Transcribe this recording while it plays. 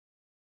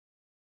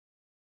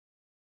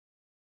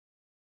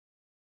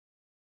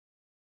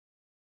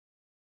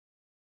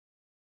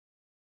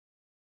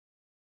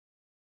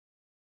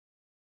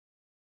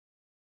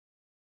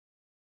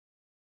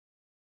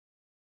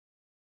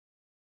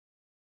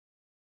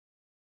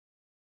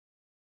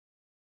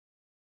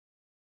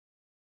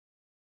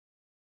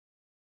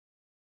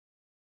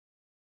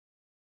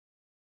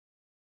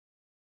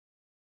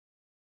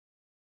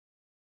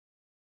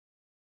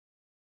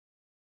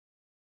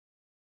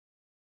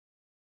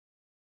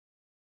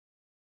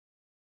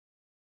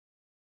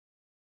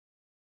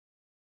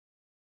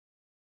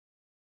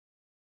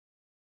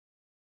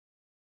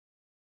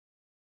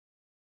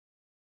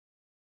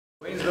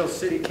Waynesville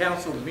City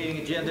Council meeting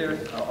agenda,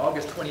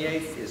 August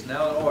 28th, is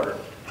now in order.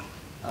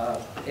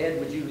 Ed,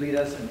 would you lead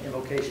us in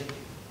invocation?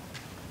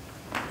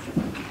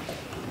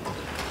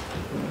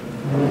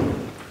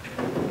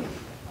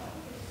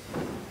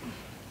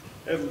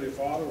 Heavenly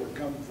Father, we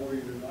come before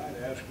you tonight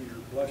asking your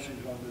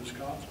blessings on this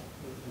council.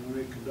 That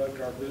we conduct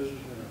our business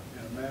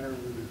in a manner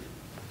that is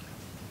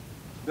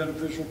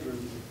beneficial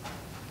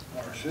to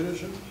our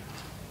citizens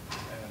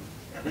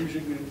and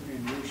pleasing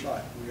in your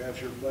sight. We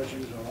ask your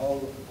blessings on all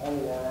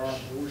of our armed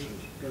forces,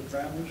 their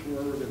families,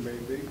 wherever they may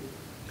be,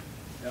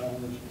 and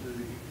on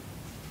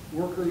the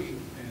workers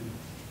and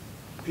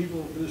people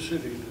of this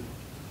city to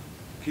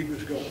keep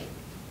us going.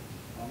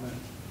 Amen.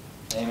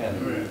 Amen.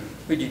 Amen.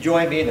 Would you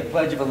join me in the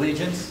Pledge of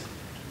Allegiance?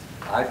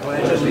 I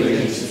pledge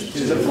allegiance to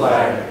the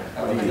flag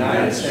of the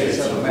United States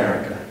of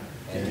America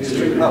and to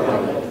the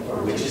republic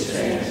for which it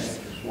stands,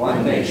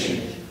 one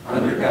nation,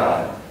 under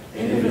God,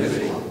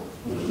 indivisible,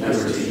 with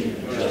liberty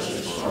and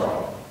justice for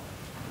all.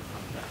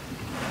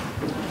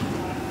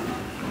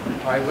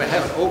 All right, we'll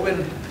have an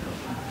open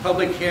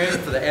public hearing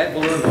for the ad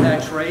valorem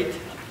tax rate.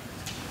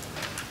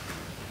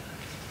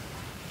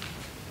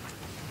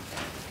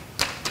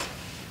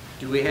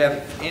 Do we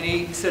have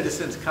any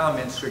citizens'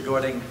 comments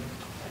regarding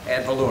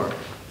ad valorem?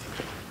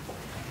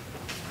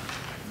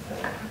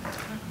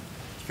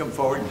 Come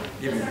forward and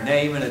give your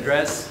name and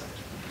address.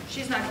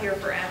 She's not here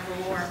for ad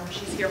valorem.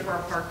 She's here for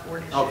a park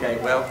board issue. Okay,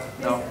 well,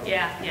 no.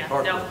 Yeah,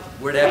 Park, no.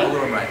 we're at ad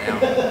valorem right now.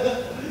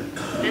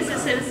 This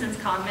is citizens'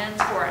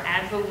 comments for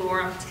ad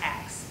valorem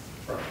tax.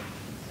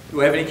 Do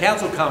we have any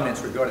council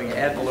comments regarding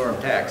ad valorem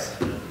tax?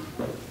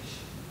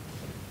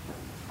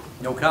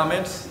 No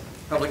comments?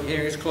 Public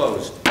hearing is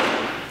closed.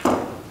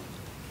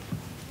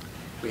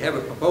 We have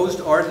a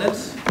proposed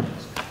ordinance,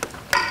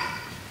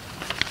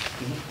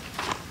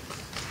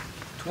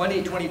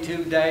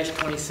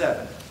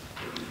 2022-27.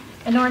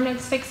 An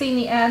ordinance fixing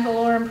the ad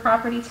valorem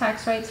property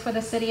tax rates for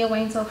the city of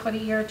Waynesville for the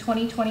year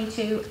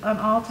 2022 on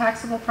all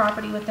taxable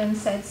property within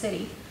said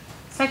city.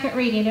 Second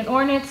reading, an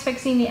ordinance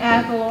fixing the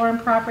ad valorem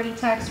property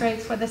tax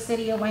rates for the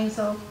city of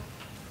Waynesville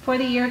for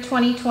the year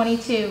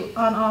 2022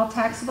 on all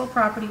taxable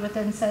property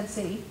within said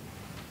city.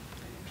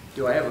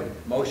 Do I have a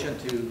motion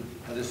to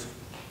this?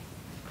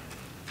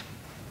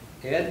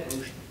 Ed,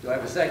 do I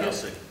have a second? I'll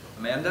second.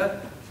 Amanda?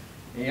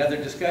 Any other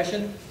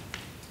discussion?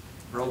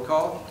 Roll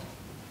call.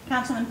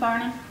 Councilman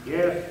Farnham?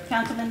 Yes.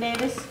 Councilman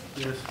Davis?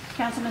 Yes.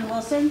 Councilman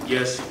Wilson?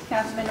 Yes.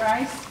 Councilman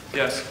Rice?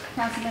 Yes.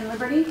 Councilman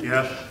Liberty?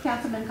 Yes.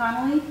 Councilman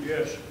Connolly?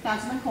 Yes.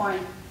 Councilman Corn?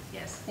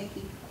 Yes. Thank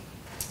you.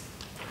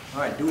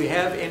 All right, do we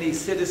have any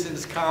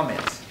citizens'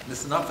 comments?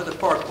 This is not for the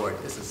park board,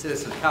 this is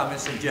citizens'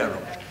 comments in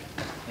general.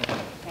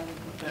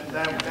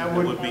 That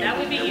would be. That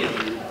would be you.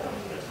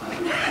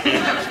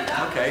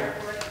 Okay.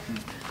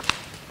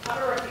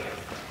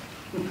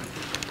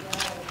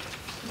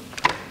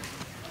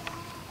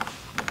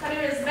 My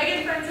name is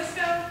Megan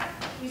Francisco.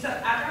 You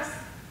said address?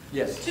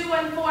 Yes.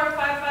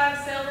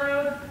 21455 Sale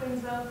Road,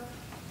 Waynesville.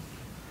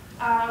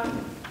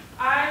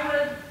 I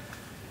would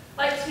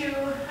like to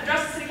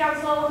address the City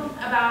Council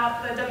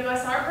about the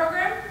WSR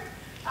program.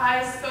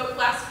 I spoke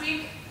last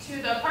week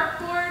to the Park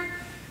Board,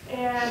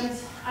 and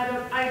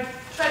I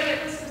tried to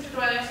get this to Mr.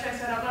 Doyle yesterday,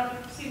 so I don't know if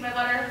you've received my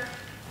letter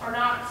or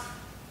not.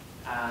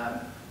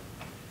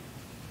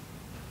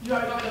 Do you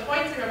want to go over the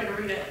points, or do you want me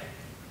to read it?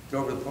 Go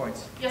over the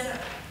points. Yes, sir.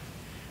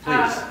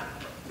 Please.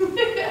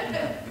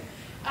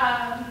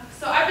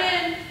 So I've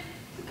been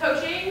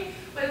coaching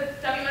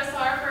with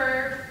WSR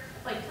for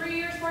like 3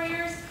 years, 4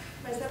 years.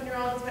 My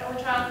 7-year-old is my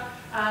only child.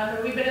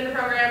 And we've been in the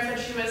program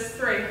since she was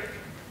 3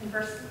 and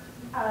first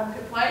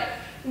could play.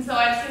 And so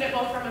I've seen it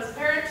both from as a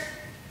parent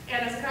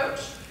and as a coach.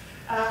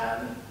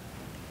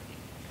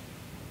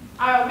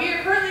 We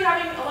are currently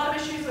having a lot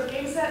of issues with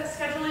game set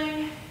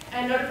scheduling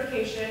and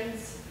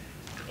notifications.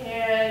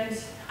 And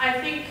I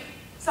think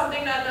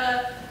something that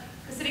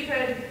the city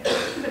could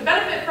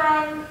benefit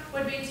from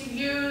would be to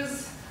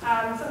use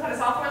some kind of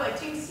software like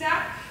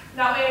TeamSnap.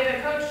 That way the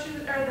coach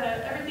or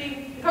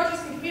the coaches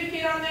can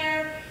communicate on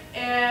there,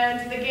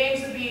 and the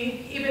games would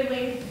be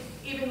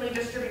evenly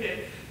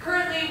distributed.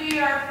 Currently, we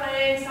are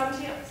playing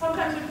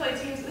sometimes we play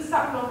teams. This is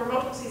happening over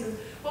multiple seasons.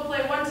 We'll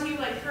play one team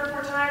like 3 or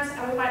 4 times,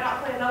 and we might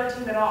not play another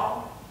team at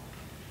all.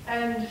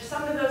 And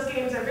some of those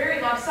games are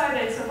very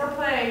lopsided. So if we're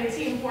playing a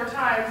team 4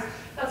 times,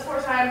 that's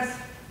 4 times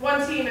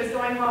one team is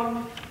going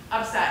home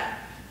upset,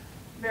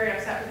 very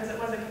upset because it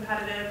wasn't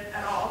competitive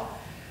at all.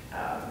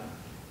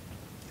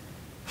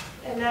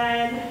 And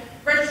then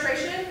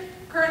registration.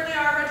 Currently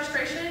our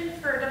registration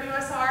for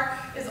WSR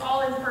is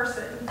all in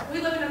person. We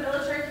live in a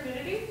military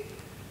community.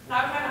 And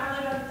I find it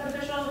highly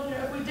beneficial.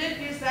 If we did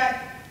use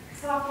that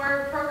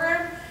software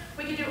program,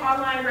 we could do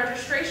online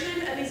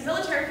registration, and these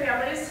military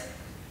families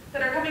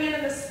that are coming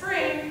in the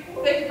spring,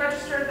 they can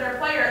register their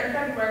player in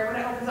February when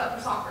it opens up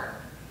for soccer.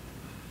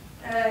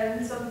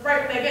 And so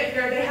right when they get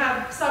here, they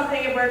have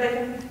something where they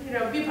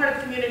can, be part of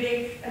the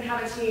community and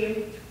have a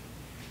team.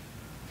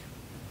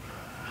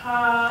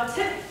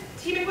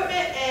 Team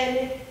equipment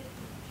and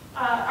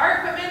our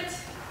equipment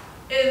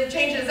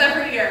changes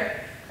every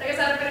year. Like I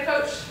said, I've been a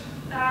coach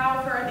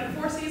now for I think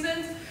 4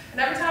 seasons, and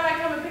every time I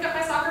come and pick up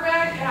my soccer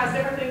bag, it has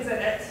different things in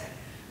it.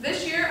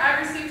 This year, I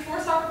received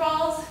 4 soccer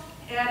balls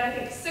and I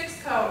think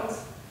 6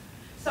 cones.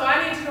 So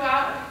I need to go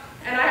out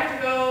and I have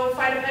to go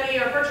find a penny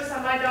or purchase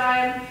on my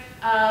dime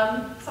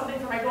something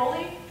for my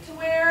goalie to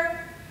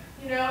wear.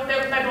 You know,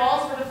 my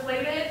balls were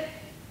deflated.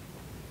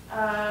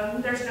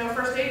 There's no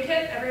first aid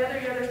kit. Every other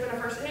year there's been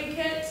a first aid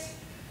kit.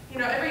 You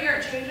know, every year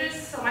it changes.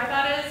 So my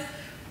thought is,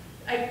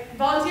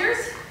 volunteers,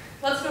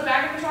 let's do a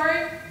bag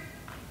inventory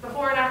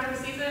before and after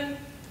the season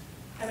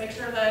and make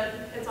sure that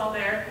it's all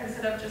there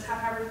instead of just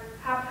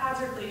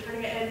haphazardly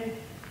turning it in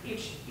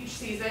each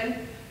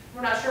season.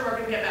 We're not sure what we're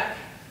going to get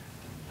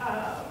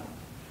back.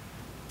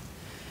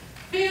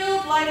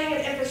 Field lighting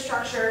and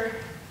infrastructure.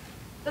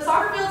 The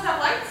soccer fields have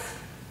lights,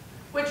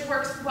 which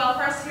works well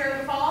for us here in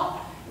the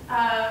fall.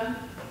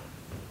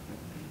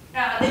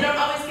 They don't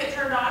always get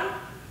turned on,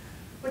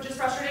 which is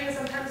frustrating.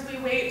 Sometimes we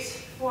wait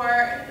for,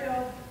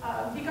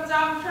 he comes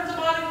out and turns them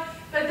on,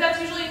 but that's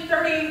usually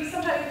 30,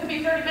 sometimes it could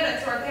be 30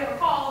 minutes, or if they have a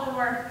call, then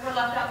we're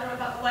left out there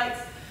without the lights.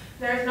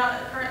 There's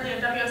not currently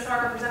a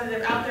WSR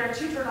representative out there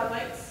to turn on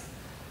lights.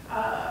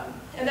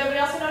 And then we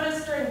also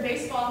noticed during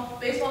baseball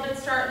did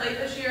start late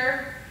this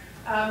year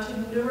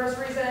to numerous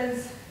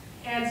reasons,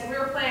 and so we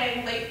were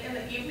playing late in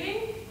the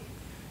evening.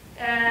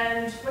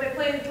 And when it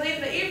played late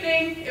in the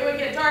evening, it would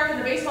get dark, and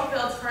the baseball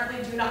fields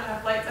currently do not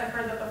have lights. I've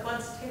heard that the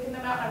flood's taking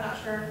them out. I'm not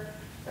sure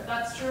if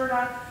that's true or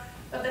not.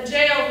 But the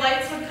jail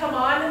lights would come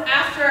on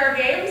after our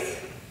games,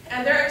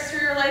 and their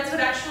exterior lights would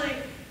actually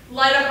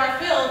light up our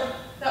field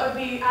that would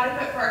be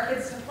adequate for our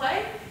kids to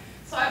play.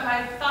 So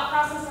my thought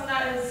process on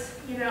that is,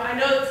 I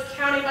know it's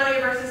county money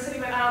versus city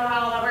money. I don't know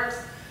how all that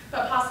works,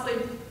 but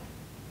possibly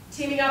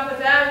teaming up with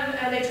them,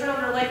 and they turn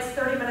on their lights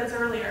 30 minutes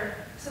earlier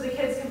so the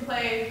kids can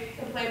play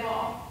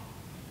ball.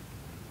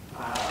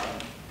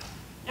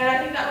 And I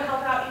think that would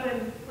help out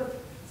even with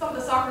some of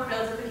the soccer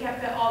fields if they can't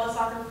fit all the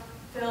soccer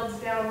fields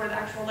down where the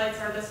actual lights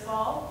are this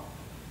fall.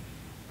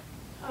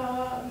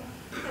 And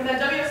then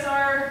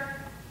WSR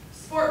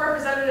sport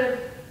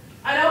representative,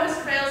 I know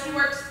Mr. Bales, he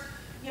works,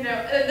 and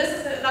this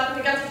is nothing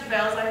against Mr.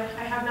 Bales,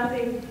 I have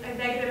nothing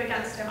negative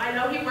against him. I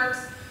know he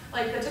works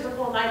like the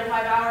typical 9 to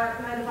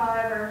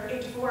 5 or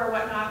 8 to 4 or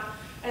whatnot.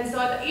 And so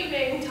at the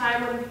evening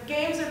time when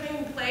games are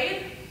being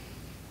played,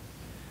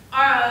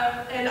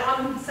 and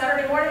on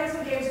Saturday mornings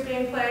when games are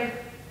being played,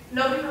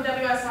 nobody from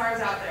WSR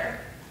is out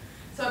there.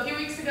 So a few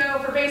weeks ago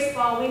for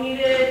baseball, we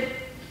needed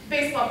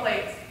baseball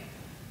plates.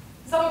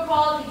 Someone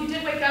called, he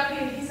did wake up,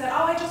 he said,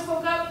 oh, I just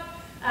woke up.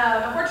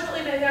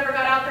 Unfortunately, they never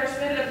got out there, so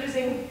we ended up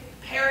using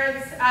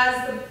parents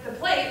as the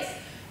plates.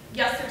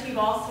 Yes, they're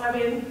T-balls, so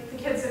the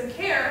kids didn't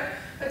care.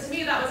 But to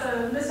me, that was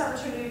a missed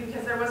opportunity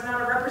because there was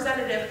not a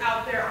representative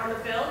out there on the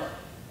field.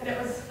 And it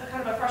was a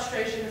kind of a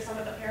frustration to some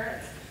of the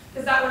parents.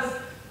 Because that was,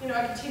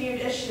 a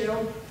continued issue.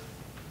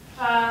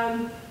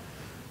 And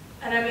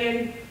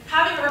having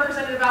a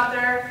representative out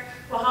there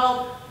will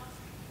help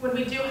when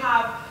we do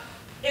have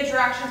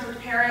interactions with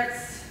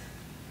parents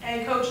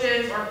and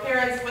coaches, or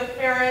parents with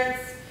parents,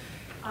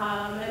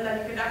 and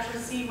then you can actually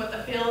see what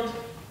the field,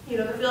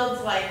 the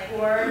field's like,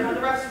 or how the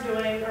refs are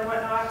doing, or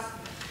whatnot.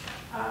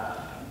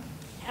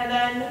 And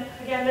then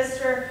again,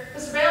 Mr.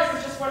 Bales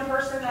is just one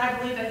person that I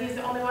believe that he's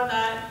the only one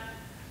that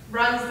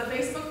runs the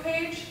Facebook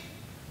page.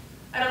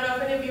 I don't know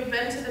if any of you have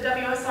been to the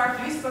WSR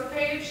Facebook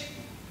page.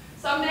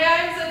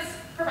 Sometimes it's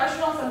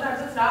professional,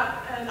 sometimes it's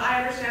not, and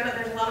I understand that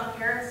there's a lot of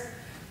parents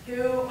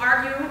who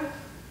argue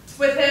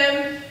with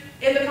him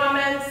in the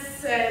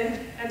comments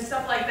and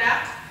stuff like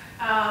that.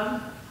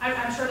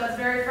 I'm sure that's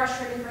very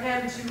frustrating for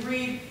him to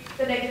read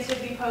the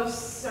negativity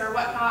posts or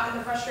whatnot and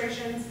the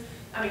frustrations.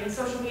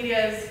 Social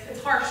media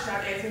it's harsh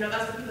nowadays.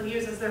 That's what people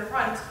use as their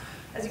front.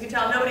 As you can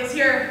tell, nobody's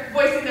here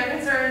voicing their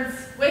concerns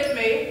with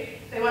me.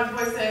 They want to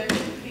voice it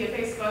via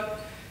Facebook.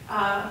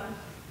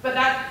 But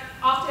that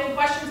often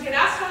questions get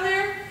asked on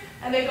there,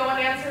 and they go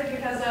unanswered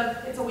because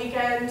of it's a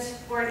weekend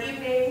or an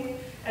evening,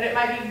 and it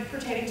might be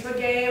pertaining to a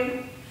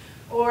game,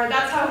 or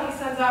that's how he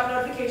sends out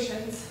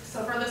notifications.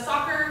 So for the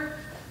soccer,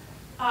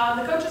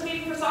 the coaches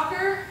meeting for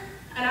soccer,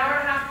 an hour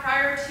and a half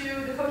prior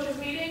to the coaches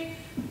meeting,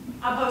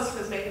 a post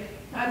was made.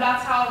 And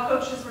that's how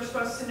coaches were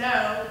supposed to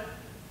know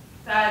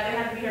that they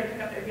had to be here to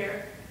pick up their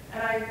gear.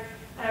 And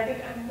I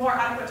think a more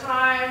adequate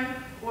time,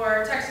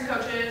 or texting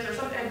coaches, or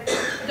something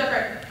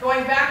different.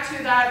 Going back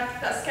to that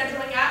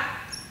scheduling app,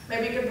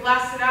 maybe you could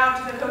blast it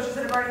out to the coaches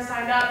that have already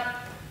signed up,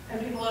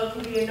 and people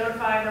can be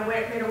notified or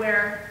made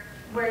aware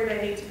where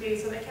they need to be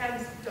so they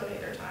can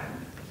donate their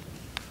time.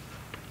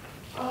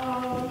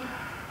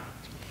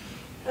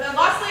 And then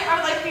lastly, I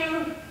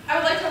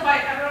would like to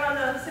invite everyone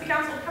on the city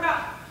council to come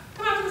out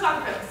to the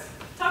soccer fields.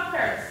 Talk to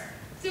parents.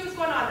 See what's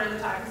going on during the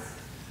times.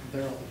 I'm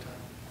there all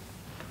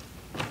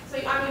the time. So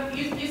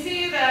you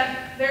see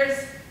that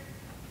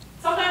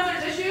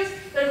sometimes there's issues.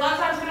 There's a lot of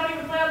times we don't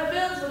even play on the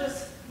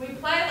fields. We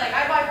play, like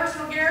I buy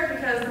personal gear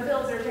because the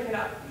fields are taken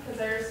up. Because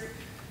there's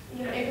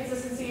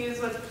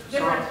inconsistencies with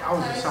different I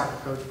was a soccer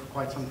coach for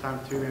quite some time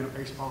too, and a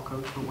baseball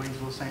coach for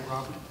Waynesville, St.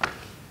 Robert.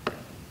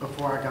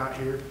 Before I got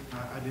here,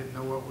 I didn't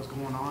know what was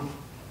going on.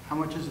 How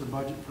much is the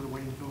budget for the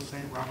Waynesville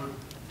St. Robert?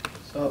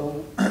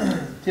 So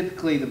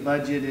typically the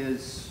budget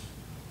is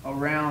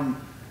around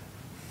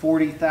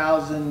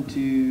 40,000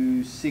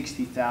 to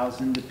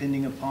 60,000,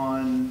 depending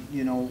upon,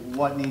 you know,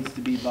 what needs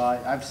to be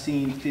bought. I've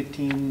seen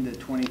 $15,000 to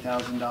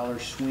 $20,000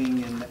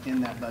 swing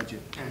in that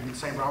budget. And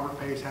St. Robert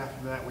pays half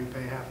of that, we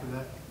pay half of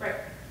that. Right.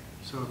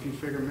 So if you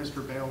figure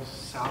Mr. Bale's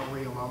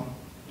salary alone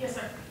Yes,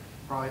 sir.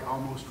 probably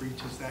almost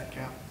reaches that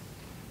cap.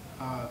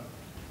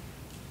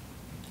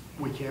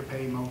 We can't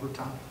pay him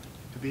overtime.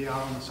 To be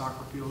out on the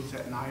soccer fields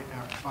at night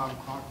after 5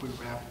 o'clock, we would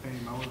have to pay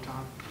him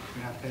overtime.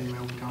 We'd have to pay him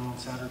overtime on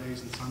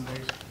Saturdays and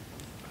Sundays.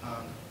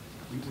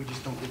 We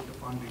just don't get the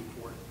funding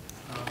for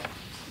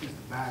it, is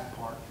the bad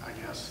part, I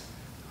guess.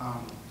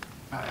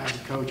 As a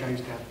coach, I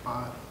used to have to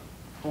buy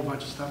a whole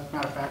bunch of stuff.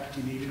 Matter of fact,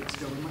 if you need it, it's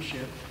still in my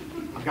shed.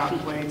 I've got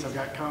plates, I've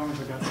got cones,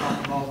 I've got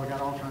soccer balls, I've got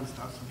all kinds of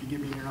stuff. So if you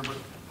give me your number,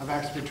 I've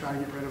actually been trying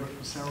to get rid of it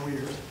for several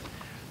years.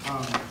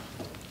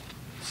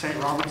 St.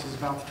 Robert's is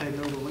about to take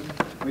over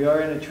Lincoln. We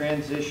are in a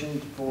transition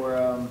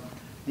for,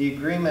 the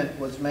agreement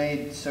was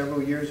made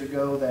several years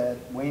ago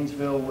that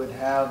Waynesville would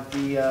have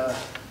the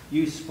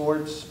youth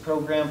sports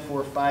program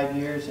for 5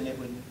 years, and it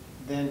would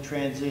then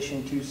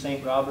transition to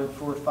St. Robert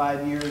for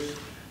 5 years.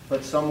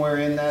 But somewhere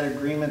in that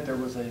agreement, there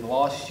was a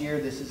lost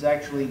year. This is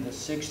actually the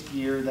 6th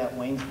year that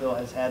Waynesville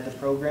has had the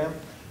program,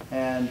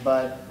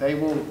 but they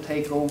will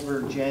take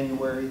over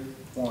January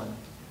 1.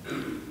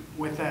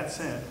 With that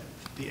said,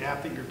 the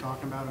app that you're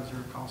talking about, is there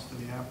a cost to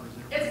the app, or is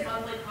there? It's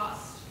monthly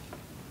cost.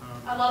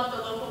 A lot of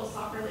the local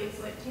soccer leagues,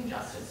 like Team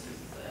Justice,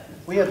 uses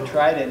it. We have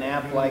tried an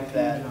app like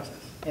that Justice.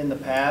 in the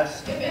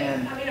past,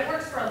 and I mean, it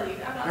works for a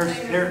league. I'm not There's,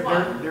 saying there, it's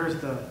there, one. there's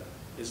the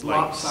It's like,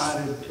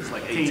 lopsided it's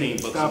like team 18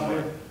 bucks a stuff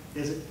month.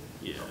 there. Is it?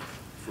 Yeah.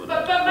 for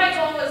But the- my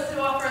goal was to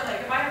offer,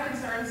 like, if I have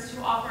concerns,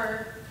 to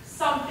offer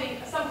something,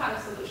 some kind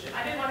of solution.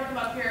 I didn't want to come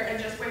up here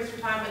and just waste your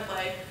time with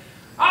like,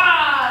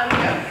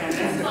 this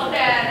is all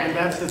bad. And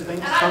that's the thing,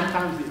 And I-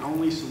 sometimes the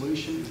only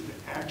solution is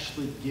to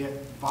actually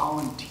get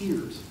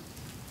volunteers.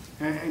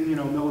 And you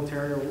know,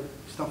 military or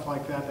stuff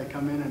like that, they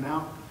come in and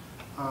out.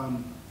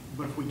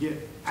 But if we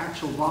get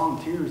actual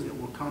volunteers that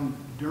will come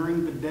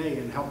during the day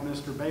and help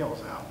Mr.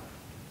 Bales out,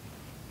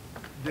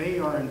 they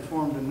are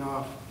informed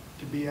enough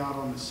to be out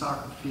on the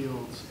soccer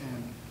fields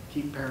and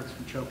keep parents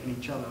from choking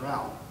each other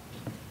out.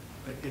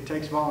 But it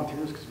takes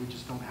volunteers because we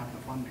just don't have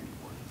the funding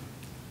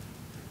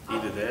for it.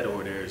 Either that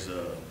or there's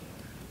a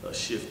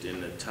shift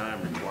in the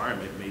time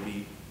requirement,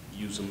 maybe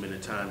use them in the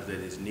times that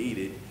is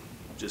needed.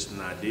 Just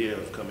an idea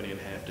of coming in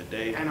half the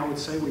day. And I would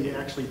say we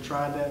actually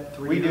tried that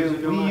 3 we years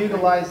ago. do. I We think.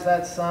 utilize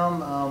that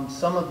some.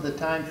 Some of the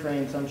time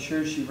frames, I'm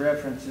sure she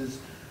references.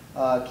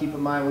 Keep in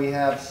mind, we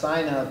have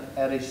sign up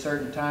at a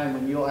certain time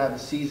when you'll have a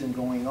season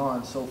going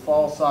on. So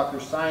fall soccer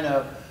sign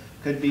up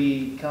could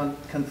be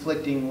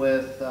conflicting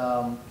with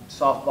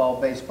softball,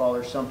 baseball,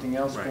 or something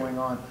else Right. going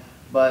on.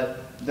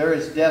 But there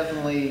is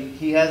definitely,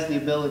 he has the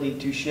ability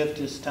to shift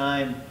his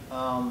time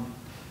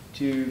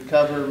to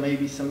cover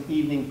maybe some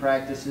evening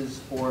practices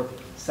or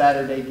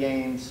Saturday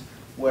games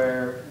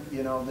where,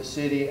 you know, the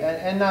city,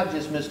 and not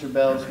just Mr.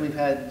 Bells, we've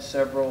had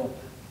several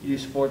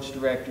youth sports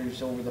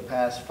directors over the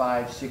past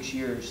 5-6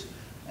 years.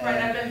 Right,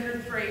 And- I've been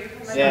through 3.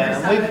 I'm like yeah,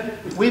 number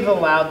and 7. we've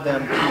allowed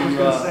them I was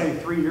gonna to, say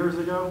 3 years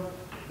ago,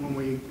 when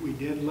we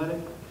did let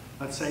it,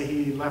 let's say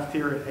he left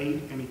here at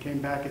 8 and he came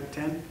back at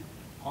 10,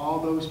 all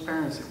those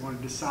parents that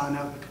wanted to sign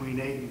up between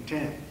 8 and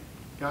 10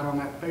 got on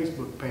that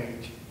Facebook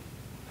page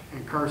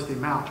and cursed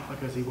him out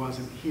because he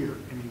wasn't here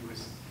and he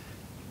was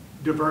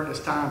diverting his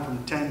time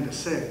from 10 to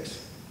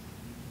 6.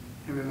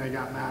 And then they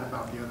got mad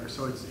about the other.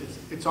 So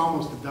it's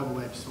almost a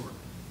double-edged sword.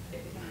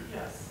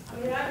 Yes. I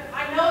mean,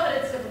 I know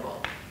that it's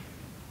difficult.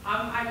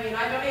 I mean,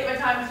 I donate my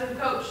time to the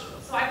coach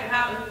so I can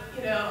have,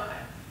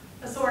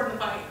 a sword in the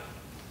fight.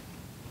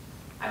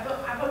 I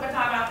put my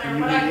time out there. And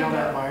you What I get yelled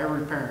can at do. by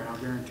every parent, I'll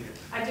guarantee it.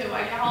 I do.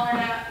 I get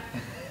hollered at.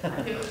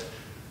 I do.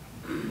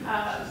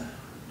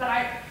 But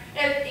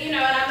and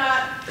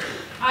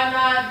I'm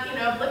not,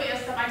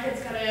 oblivious that my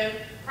kid's gonna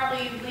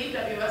probably leave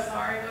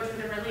WSR and go to a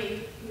different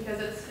league because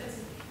it's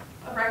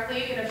a rec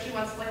league, and if she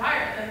wants to play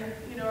higher, then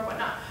or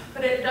whatnot.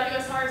 But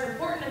WSR is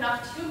important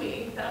enough to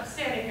me that I'm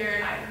standing here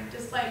and I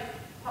dislike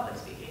public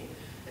speaking.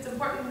 It's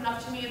important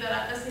enough to me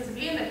that this needs to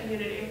be in the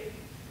community.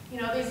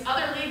 These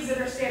other leagues that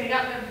are standing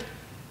up,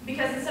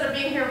 because instead of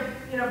being here,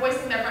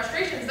 voicing their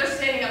frustrations, they're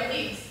standing up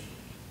leagues.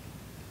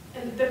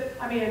 And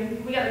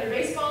we got a new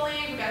baseball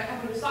league, we got a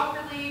couple new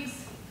soccer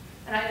leagues,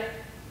 and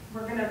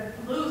we're gonna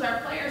lose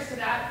our players to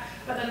that.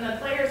 But then the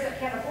players that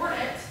can't afford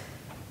it,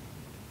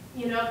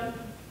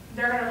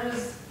 they're gonna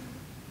lose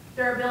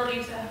their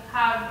ability to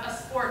have a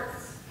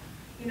sports,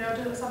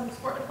 do some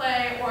sport to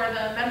play or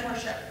the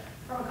mentorship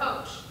from a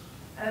coach.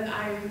 And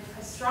I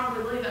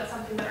strongly believe that's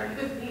something that our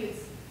youth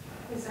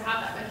needs to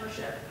have that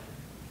mentorship.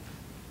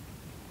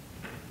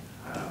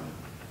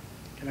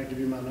 Can I give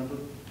you my number?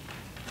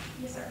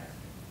 Yes, sir.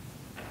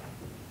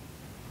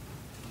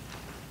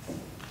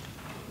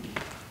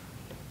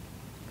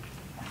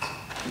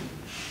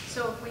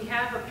 So if we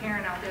have a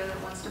parent out there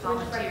that wants to Right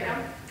volunteer,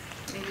 now?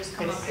 They just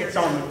come up here. It's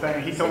on the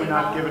thing. He told me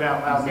not to give it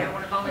out loud. Say I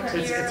want to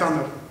volunteer. It's on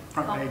the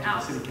front Help page of the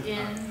out city.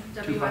 in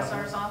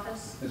WSR's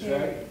office. That's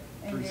right.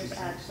 And there's 360.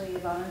 actually a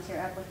volunteer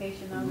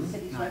application on the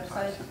city's 957.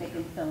 website that they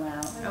can fill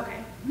out.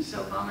 Okay,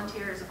 so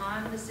volunteers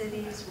on the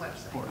city's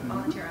website,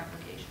 volunteer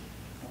application.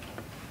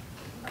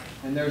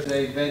 And there's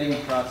a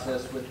vetting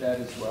process with that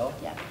as well.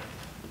 Yeah.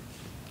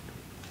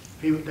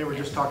 They were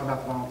just talking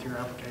about the volunteer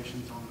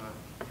applications on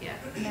the, Yeah,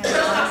 No. on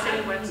the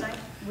city website.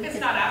 We It's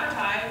could- not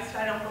advertised,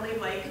 I don't believe,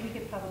 like, We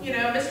could probably. you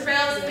know, Mr.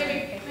 Bales,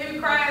 maybe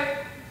cry,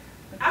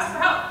 ask for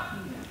help,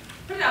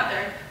 put it out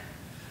there.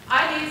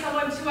 I need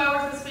someone 2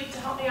 hours this week to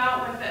help me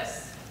out with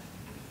this.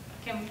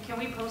 Can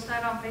we post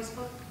that on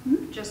Facebook?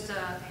 Just,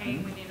 hey,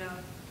 we need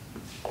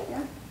a, Yeah.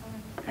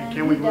 and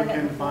can we we've look done it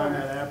and find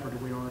before. that app, or do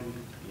we already?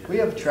 We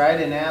have tried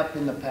an app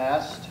in the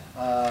past.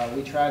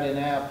 We tried an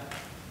app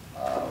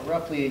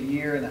roughly a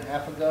year and a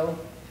half ago.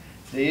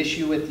 The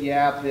issue with the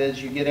app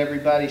is you get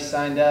everybody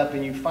signed up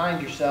and you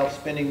find yourself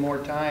spending more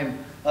time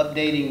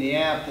updating the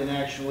app than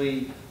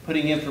actually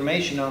putting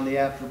information on the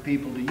app for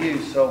people to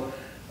use. So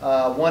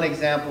one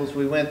example is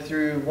we went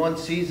through one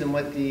season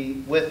with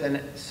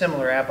a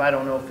similar app. I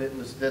don't know if it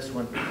was this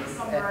one.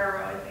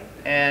 Sombrero, I think.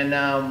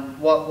 And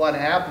what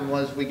happened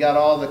was we got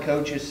all the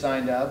coaches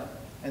signed up,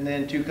 and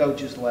then 2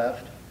 coaches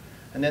left,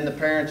 and then the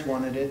parents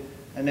wanted it,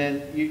 and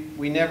then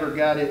we never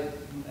got it,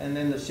 and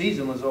then the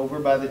season was over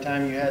by the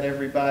time you had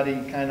everybody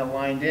kind of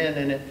lined in,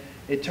 and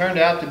it turned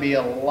out to be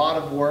a lot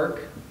of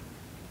work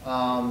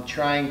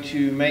trying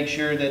to make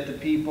sure that the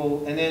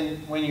people, and then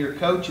when your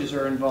coaches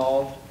are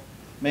involved,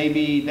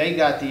 maybe they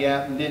got the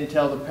app and didn't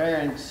tell the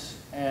parents,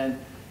 and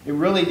it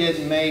really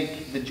didn't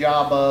make the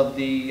job of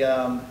the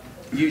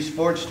youth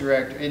sports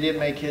director, it didn't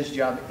make his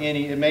job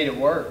it made it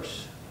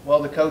worse.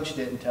 Well, the coach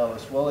didn't tell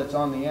us. Well, it's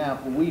on the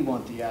app. Well, we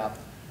want the app.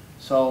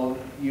 So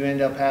you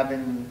end up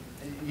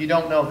you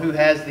don't know who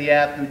has the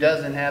app, who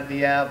doesn't have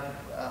the app,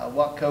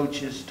 what coach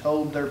has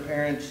told their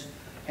parents,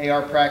 hey,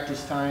 our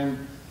practice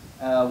time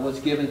was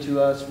given to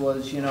us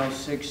was,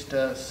 6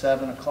 to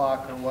 7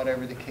 o'clock or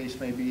whatever the case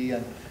may be.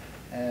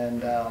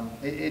 And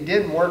it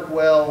didn't work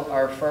well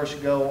our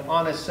first go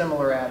on a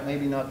similar app,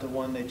 maybe not the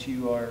one that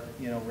you are,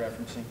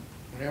 referencing.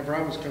 Whenever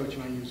I was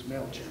coaching, I used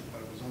MailChimp,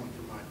 but it was only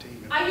for my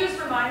team. I use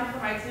Remind for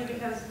my team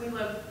because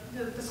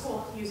the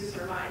school uses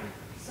Remind.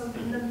 So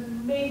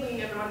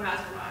mainly everyone has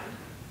Remind.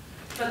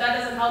 But that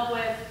doesn't help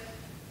with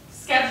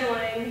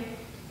scheduling,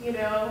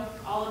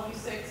 all of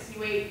U6,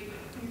 U8,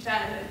 U10,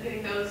 and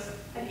getting those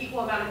an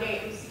equal amount of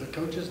games. The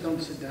coaches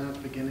don't sit down at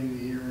the beginning of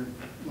the year,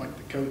 like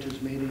the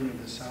coaches meeting,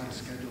 and decide to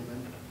schedule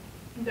them.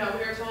 No,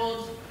 we are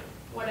told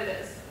what it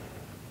is.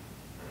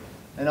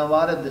 And a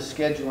lot of the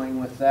scheduling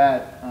with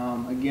that,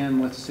 again,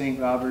 with St.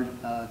 Robert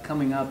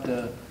coming up,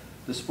 the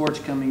sports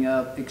coming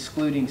up,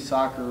 excluding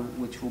soccer,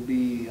 which will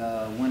be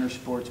winter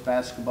sports,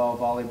 basketball,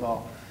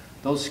 volleyball,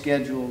 those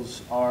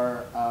schedules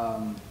are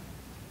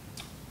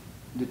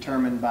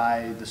determined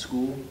by the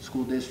school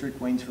district,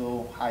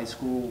 Waynesville High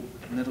School,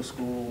 Middle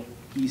School,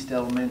 East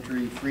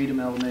Elementary, Freedom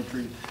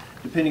Elementary,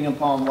 depending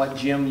upon what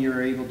gym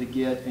you're able to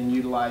get and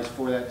utilize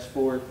for that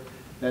sport.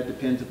 That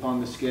depends upon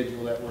the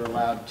schedule that we're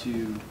allowed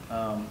to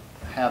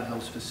have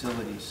those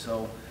facilities.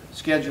 So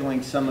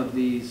scheduling some of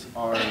these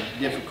are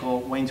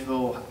difficult.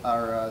 Waynesville,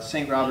 or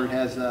St. Robert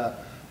has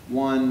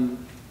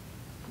one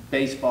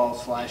baseball /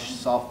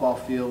 softball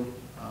field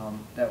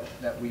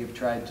that we have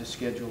tried to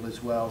schedule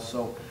as well.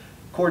 So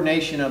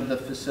coordination of the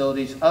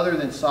facilities, other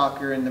than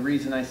soccer, and the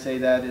reason I say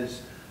that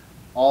is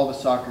all the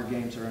soccer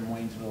games are in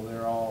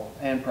Waynesville.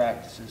 And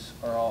practices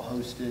are all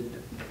hosted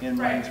in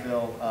Right.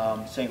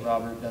 Waynesville. St.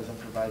 Robert doesn't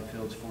provide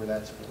fields for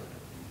that sport.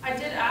 I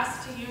did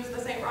ask to use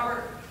the St.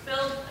 Robert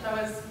field, and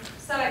I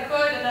said I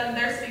could, and then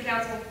their city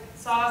council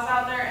saw us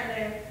out there,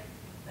 and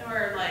they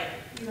were like,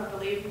 "You have to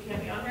leave. You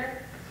can't be on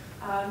here."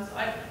 So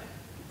I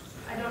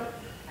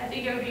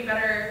think it would be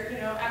better,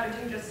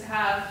 advantageous to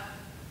have.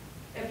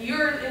 If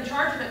you're in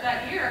charge of it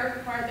that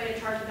year, why aren't they in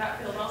charge of that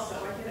field also?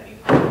 Why can't it be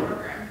part of the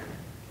program?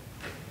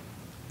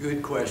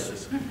 Good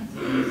questions.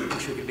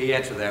 Wish we could be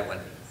answer that one.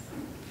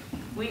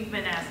 we've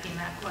been asking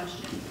that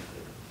question.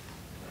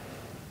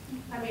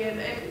 I mean,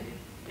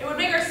 it would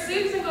make our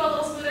season go a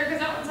little smoother because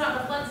that one's not in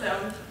the flood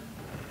zone.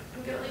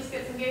 We could at least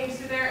get some games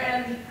through there,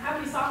 and how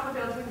many soccer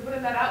fields we can put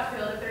in that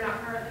outfield if they're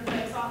not currently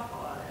playing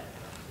softball on it.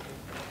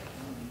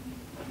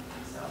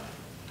 So,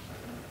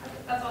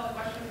 that's all the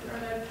questions or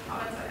the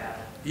comments I have.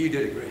 You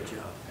did a great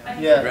job.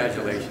 Yeah.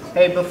 Congratulations.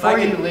 Hey, before If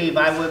I you could- leave,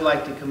 I would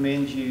like to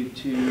commend you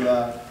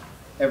to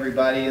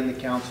everybody in the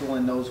council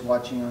and those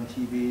watching on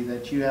TV,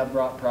 that you have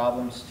brought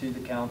problems to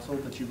the council,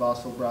 but you've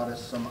also brought us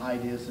some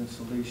ideas and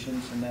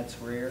solutions, and that's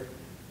rare.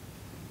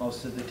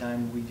 Most of the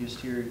time, we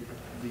just hear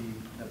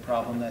the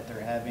problem that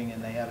they're having,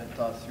 and they haven't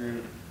thought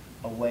through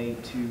a way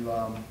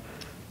to,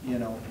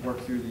 work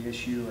through the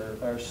issue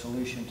or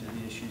solution to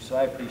the issue. So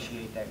I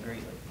appreciate that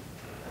greatly.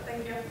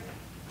 Thank you.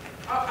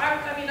 I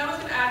was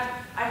going to add,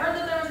 I heard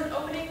that there was an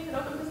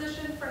open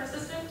position for an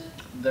assistant.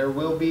 There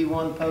will be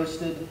one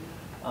posted,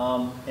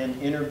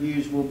 and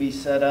interviews will be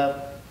set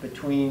up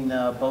between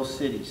both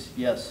cities,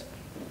 yes.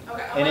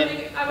 Okay, And one it-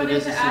 thing I it wanted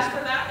is to a add system.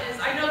 for that is,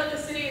 I know that the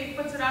city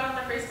puts it out on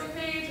their Facebook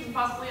page and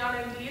possibly on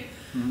Indeed.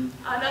 Mhm.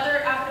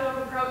 Another avenue of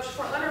approach,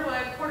 Fort Leonard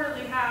Wood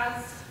quarterly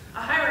has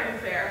a hiring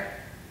fair,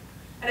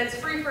 and it's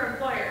free for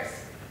employers.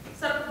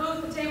 Set up a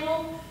booth, a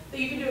table that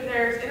you can do,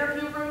 there's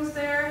interview rooms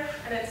there,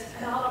 and it's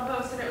held on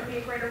post, and it would be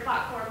a greater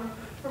platform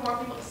for more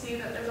people to see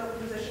that there's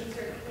open positions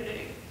here in the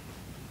community.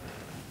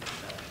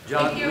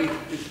 John, Thank you.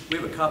 we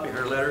have a copy of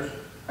her letter.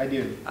 I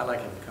do. I'd like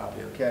to have a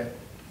copy of it. Okay.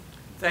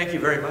 Thank you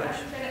very much.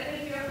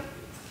 Thank you.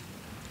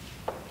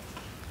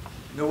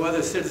 No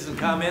other citizen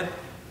comment?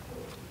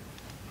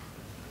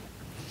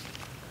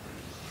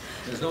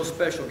 There's no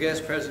special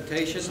guest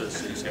presentation?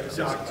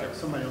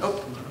 Somebody else.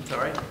 Oh, I'm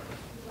sorry.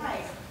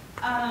 Hi.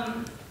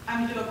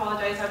 I do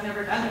apologize, I've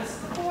never done this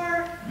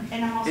before,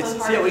 and I'm It's- also see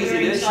hard how of easy it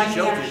hearing, is? so I She can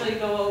showed you. actually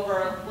go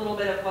over a little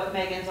bit of what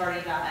Megan's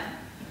already done.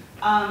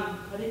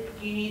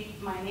 Do you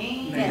need my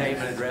name? Name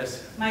and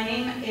address. My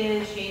name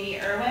is Jamie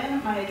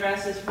Irwin. My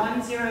address is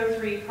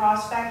 103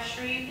 Prospect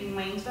Street in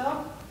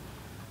Waynesville.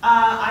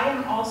 I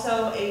am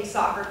also a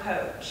soccer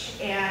coach,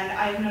 and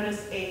I've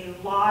noticed a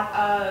lot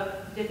of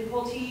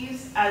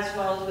difficulties as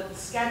well as with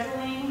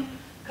scheduling,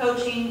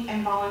 coaching,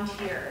 and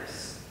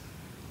volunteers.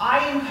 I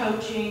am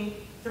coaching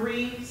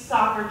 3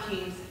 soccer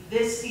teams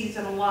this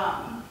season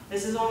alone.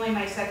 This is only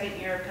my second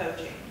year of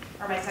coaching,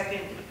 or my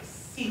second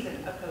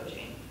season of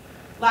coaching.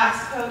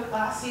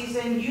 Last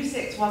season,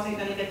 U6 wasn't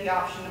going to get the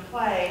option to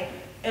play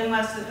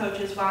unless the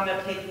coaches wound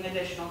up taking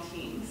additional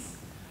teams.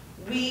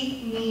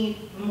 We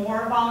need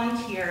more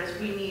volunteers.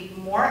 We need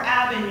more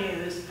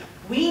avenues.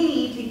 We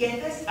need to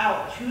get this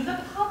out to the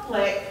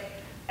public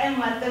and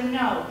let them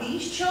know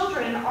these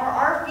children are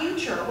our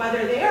future,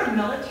 whether they are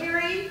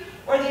military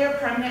or they are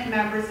permanent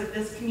members of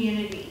this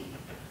community.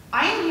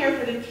 I am here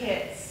for the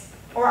kids,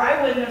 or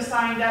I wouldn't have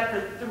signed up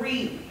for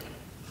three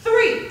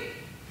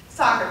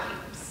soccer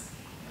teams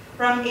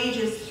from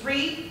ages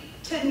 3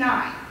 to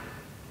 9.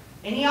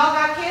 Any of y'all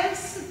got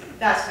kids?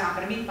 That's not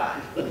going to be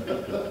fun.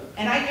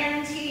 And I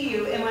guarantee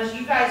you, unless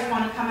you guys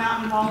want to come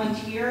out and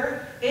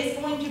volunteer, it's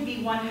going to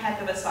be one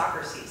heck of a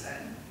soccer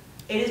season.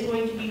 It is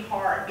going to be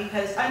hard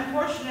because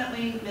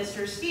unfortunately,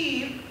 Mr.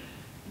 Steve,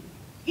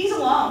 he's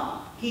alone.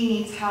 He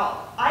needs help.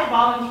 I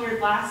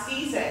volunteered last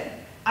season.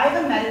 I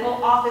have a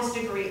medical office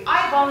degree.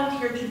 I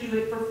volunteered to do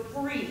it for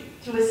free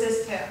to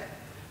assist him.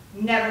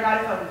 Never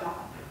got a phone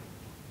call.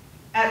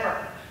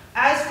 Ever.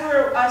 As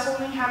for us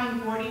only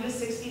having $40,000 to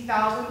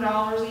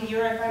 $60,000 a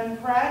year, if I'm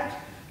correct,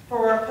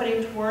 for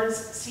putting towards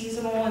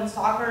seasonal and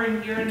soccer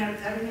and gear and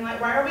everything like,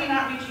 why are we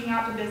not reaching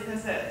out to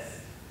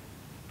businesses?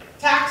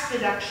 Tax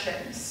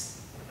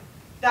deductions.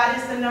 That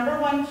is the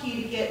 #1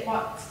 key to get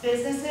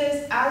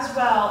businesses as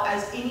well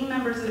as any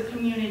members of the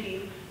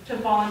community to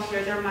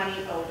volunteer their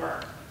money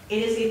over.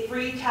 It is a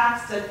free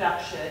tax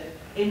deduction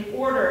in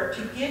order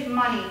to give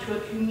money to a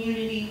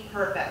community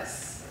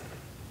purpose.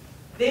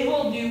 They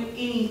will do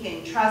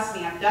anything, trust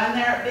me, I've been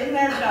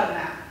there, done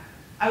that.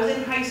 I was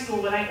in high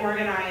school when I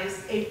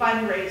organized a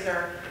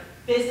fundraiser,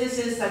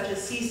 businesses such as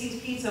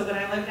Cece's Pizza when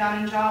I lived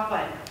down in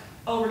Joplin,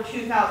 over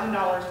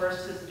 $2,000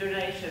 versus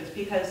donations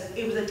because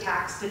it was a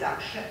tax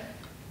deduction.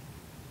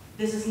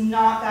 This is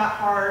not that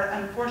hard.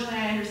 Unfortunately,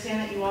 I understand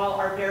that you all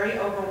are very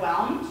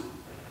overwhelmed,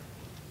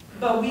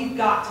 but we've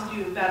got to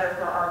do better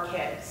for our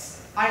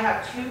kids. I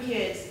have 2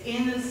 kids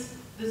in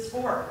the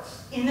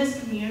sports, in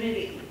this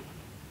community.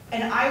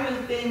 And I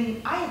have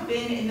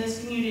been in this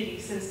community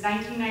since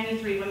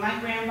 1993 when my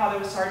grandfather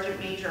was Sergeant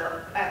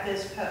Major at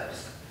this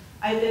post.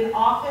 I've been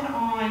off and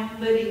on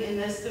living in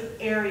this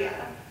area.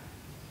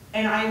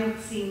 And I'm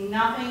seeing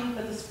nothing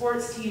but the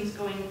sports teams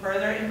going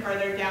further and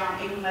further down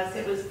unless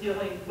it was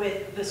dealing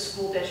with the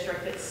school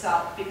district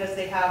itself because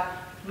they have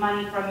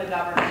money from the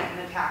government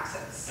and the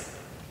taxes.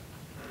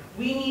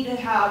 We need to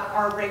have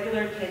our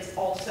regular kids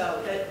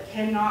also that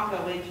cannot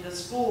go into the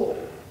school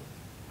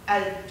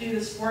and do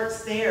the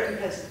sports there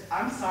because,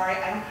 I'm sorry,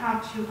 I don't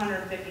have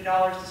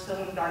 $250 to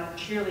spend on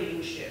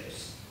cheerleading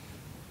shoes.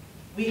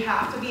 We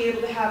have to be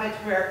able to have it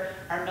to where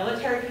our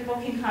military people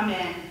can come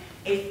in,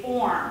 a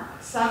form,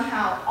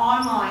 somehow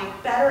online,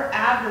 better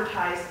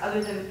advertised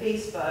other than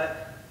Facebook,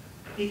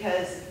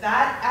 because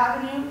that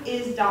avenue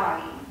is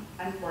dying,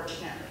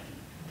 unfortunately.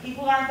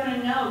 People aren't going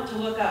to know to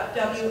look up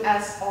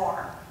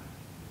WSR.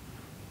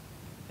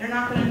 They're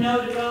not going to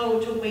know to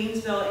go to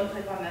Waynesville and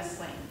click on this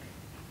link.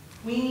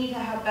 We need to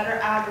have better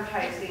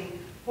advertising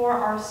for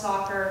our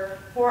soccer,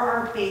 for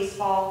our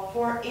baseball,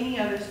 for any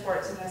other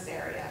sports in this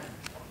area.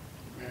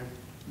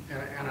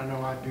 And I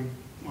know I do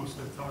most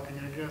of the talking,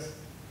 I guess.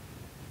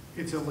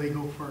 It's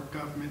illegal for a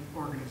government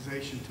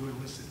organization to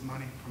elicit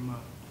money from a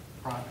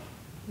private.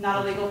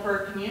 Not illegal for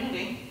a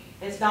community.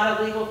 It's not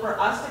illegal for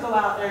us to go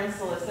out there and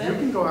solicit. You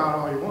can go out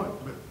all you want,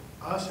 but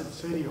us at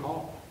City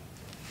Hall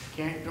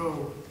can't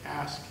go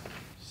ask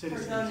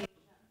citizens for money.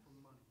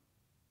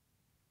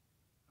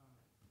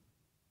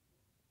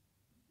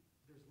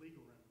 There's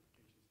legal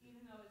ramifications.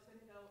 Even though it's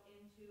going to go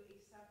into a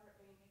separate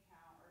bank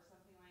account or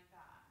something like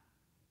that.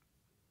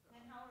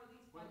 Then how are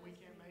these Well, we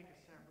budgets can't being make a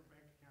made? separate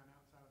bank account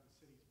outside of the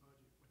city's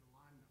budget with a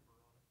line number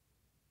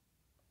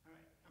on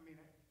it. I mean,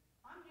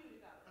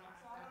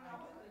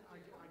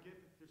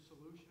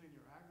 solution and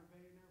you're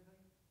aggravated and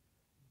everything,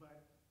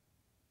 but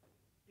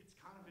it's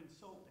kind of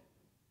insulting.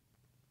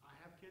 I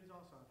have kids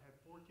also. I've had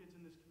 4 kids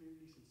in this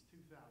community since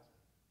 2000,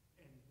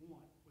 and 1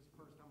 was the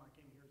first time I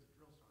came here as a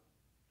drill sergeant.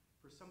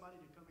 For somebody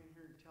to come in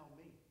here and tell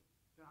me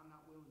that I'm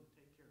not willing to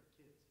take care of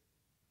kids.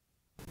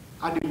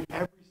 I do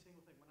every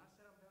single thing. When I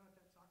set up down at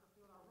that soccer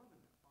field, I run in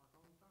that park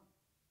all the time.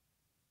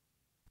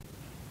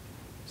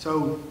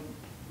 So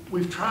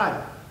we've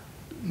tried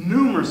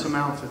numerous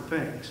amounts of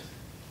things.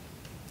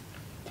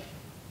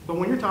 But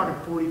when you're talking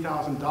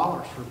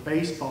 $40,000 for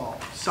baseball,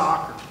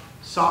 soccer,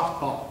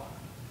 softball,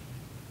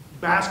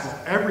 basketball,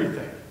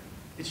 everything,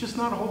 it's just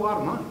not a whole lot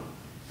of money.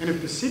 And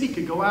if the city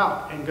could go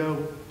out and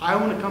go, I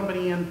own a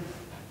company in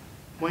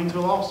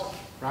Waynesville also,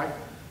 right?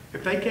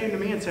 If they came to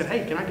me and said,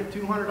 hey, can I get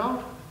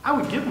 $200? I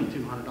would give them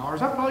 $200.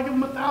 I'd probably give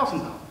them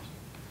 $1,000.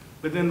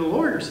 But then the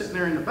lawyer sitting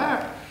there in the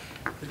back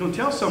is going to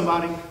tell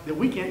somebody that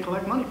we can't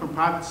collect money from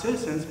private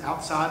citizens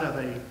outside of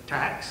a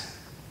tax,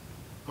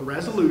 a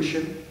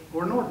resolution,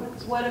 or an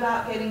ordinance. What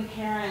about getting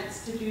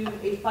parents to do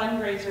a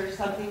fundraiser or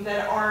something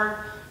that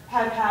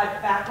have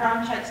had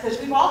background checks? Because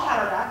we've all had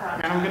our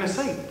background checks. And I'm going to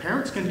say,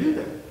 parents can do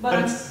that. But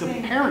it's the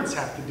parents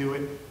have to do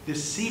it. The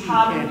city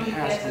how can't do we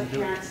ask get them the to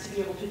do it. parents to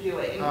be able to do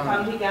it and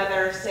come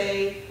together,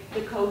 say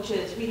the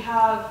coaches, we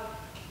have,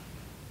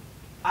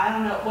 I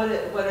don't know,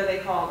 what are they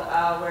called,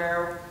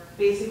 where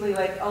basically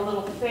like a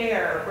little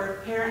fair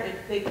where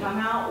if they come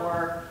out,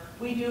 or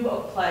we do a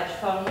pledge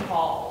phone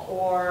call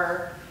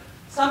or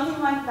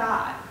something like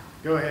that.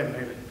 Go ahead,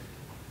 David.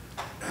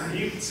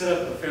 You can set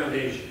up a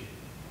foundation,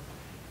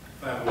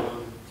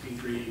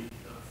 501c3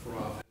 for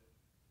profit.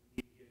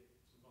 You need to get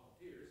some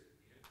volunteers.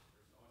 Again,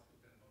 there's always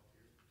good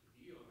volunteers to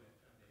be on that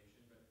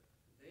foundation, but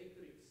they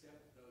could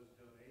accept those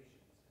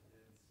donations and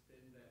then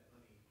spend that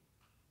money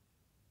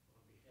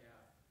on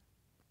behalf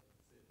of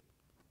the city.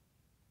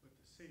 But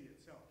the city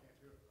itself can't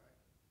do it, right?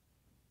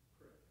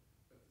 Correct.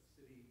 But the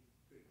city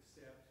could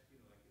accept,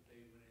 like if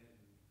they went ahead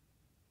and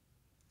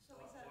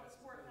So we set up a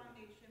sport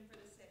foundation for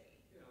the city.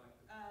 like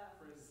the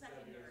Friends of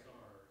Secondary.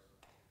 WSR or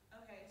something.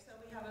 Okay, so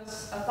we have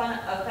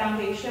a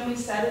foundation, we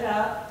set it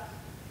up,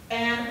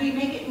 and we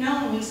make it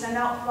known, we send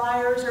out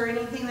flyers or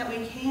anything that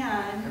we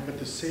can But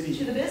the city,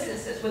 to the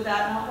businesses. Would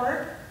that not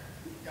work?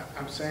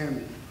 I'm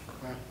saying,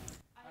 well,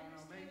 I I don't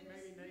know, understand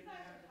maybe this. Nate You can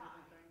guys have are tied.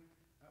 everything.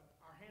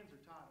 Our hands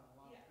are tied on a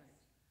lot of Yes. things.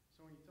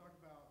 So when you talk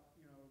about,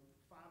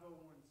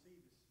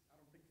 501c, I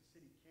don't think the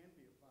city can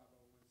be a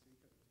 501c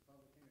because it's a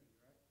public entity,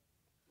 right?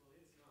 Well,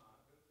 it's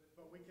not,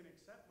 But we can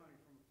accept money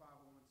from a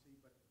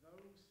 501c, but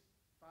those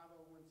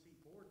 501c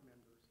board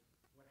members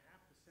would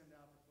have to send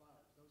out the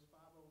flyers. Those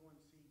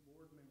 501c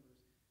board members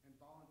and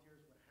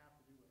volunteers would have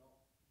to do it all.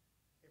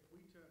 If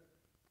we took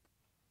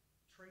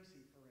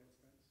Tracy, for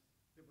instance,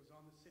 that was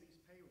on the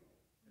city's payroll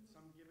at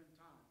some given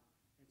time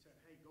and said,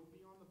 hey, go be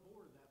on the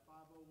board of that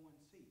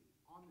 501c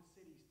on the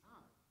city's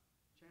time,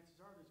 chances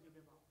are there's going to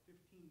be about 15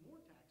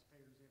 more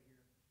taxpayers in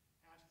here.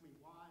 Ask me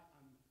why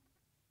I'm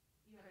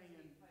You have paying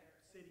city players.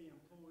 city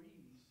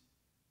employees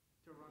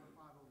to run a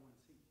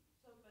 501c.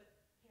 So, but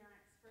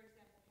parents, for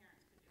example,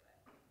 parents could do it.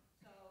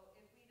 So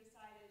if we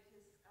decided to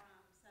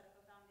set up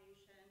a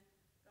foundation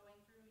going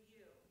through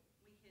you,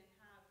 we can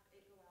have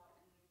it go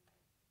out and.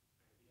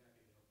 I'd be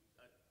happy to help you.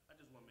 I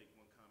just want to make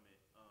one comment.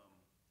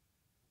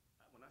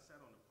 When I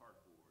sat on the park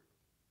board,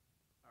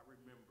 I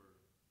remember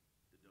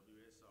the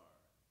WSR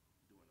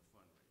doing a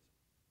fundraiser.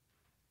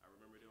 I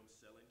remember them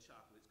selling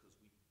chocolates because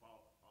we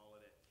bought all of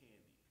that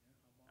candy.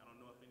 I don't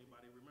know if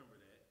anybody remember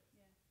that,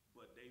 Yeah.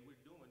 but they were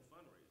doing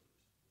fundraisers.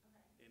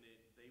 Okay. And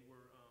they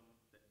were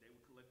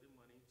collecting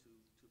money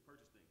to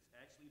purchase things.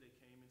 Actually, they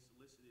came and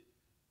solicited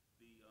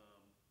the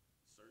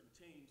certain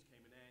teams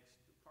came and asked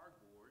the park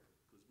board,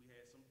 because we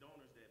had some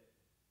donors that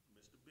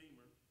Mr.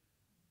 Beamer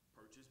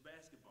purchased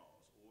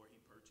basketballs, or he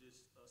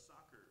purchased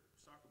soccer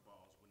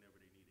balls whenever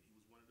they needed. He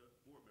was one of the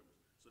board members.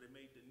 So they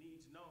made the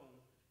needs known,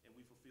 and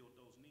we fulfilled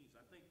those needs.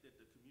 I think that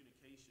the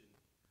communication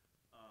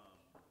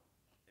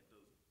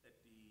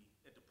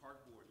at the park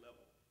board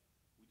level,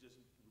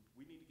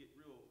 we need to get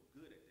real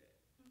good at that.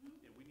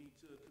 Mm-hmm. And we need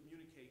to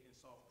communicate and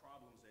solve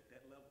problems at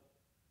that level,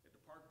 at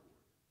the park board,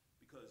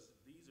 because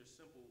these are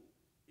simple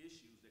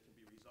issues that can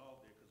be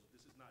resolved there, because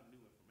this is not new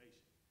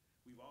information.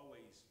 We've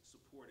always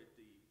supported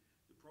the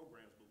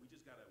programs, but we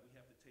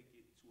have to take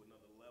it to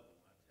another level.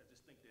 I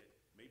just think that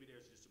maybe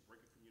there's just a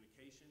break of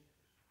communication.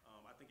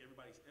 I think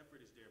everybody's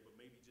effort is there, but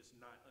maybe just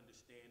not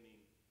understanding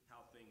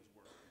how things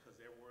work, because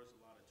there was a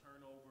lot of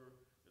turnover.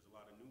 There's a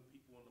lot of new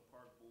people on the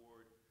park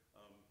board.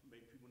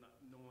 Maybe people not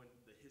knowing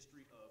the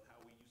history of how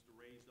we used to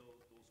raise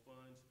those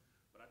funds.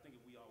 But I think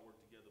if we all work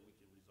together, we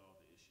can resolve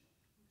the issue.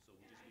 So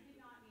we And just I need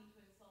did to. not mean to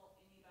insult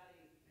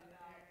anybody And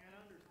about. I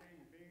understand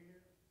you being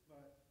here,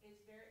 but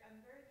I'm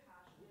very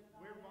passionate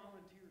about it. we're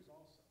volunteers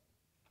also.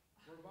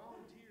 We're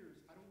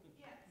volunteers.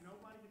 Yes.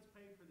 Nobody gets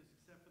paid for this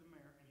except for the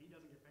mayor, and he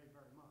doesn't get paid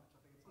very much.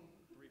 I think it's like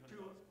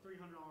 $300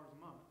 $300 a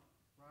month,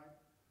 right?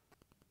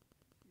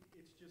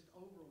 It's just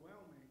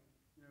overwhelming,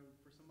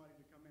 for somebody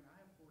to come in. I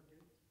have 4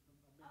 kids.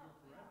 I've been here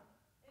forever.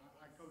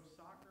 I coached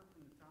soccer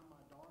from the time my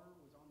daughter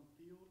was on the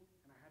field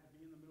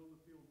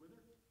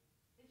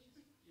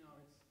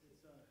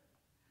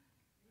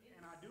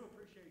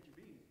appreciate you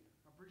being here.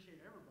 I appreciate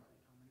everybody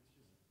coming. It's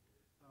just,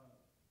 I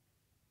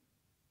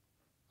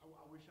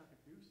wish I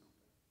could do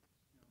something.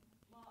 You know.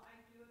 Well, I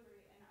do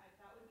agree, and that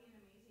would be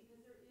an amazing,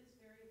 because there is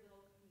very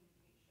little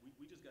communication.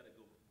 We just gotta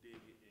go dig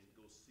it and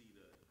go see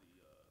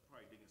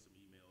probably dig in some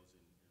emails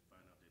and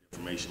find out that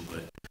information,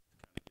 but to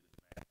kind of get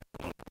us back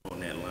on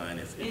that line,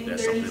 if And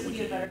that's there something needs that to we be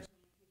a can better use.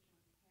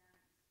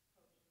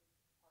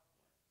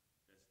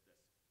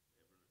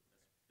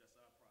 That's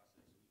our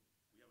process.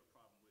 We have a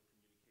problem with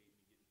communicating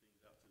and getting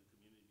things out to the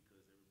community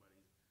because everybody's not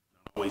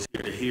always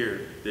here to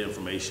hear the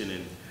information,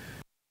 and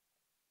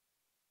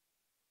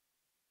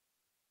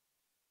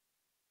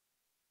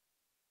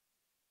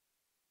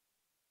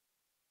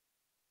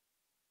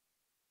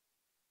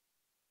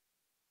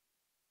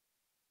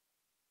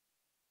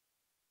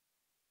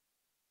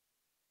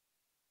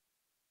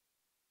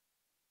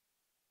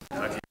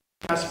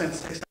I spent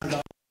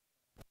 $600.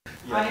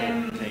 I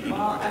am,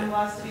 well, I'm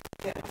blessed to be.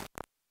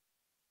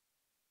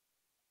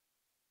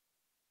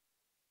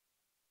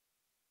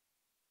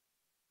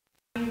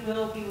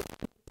 Will be willing to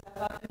step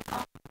up and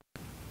help.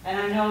 And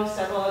I know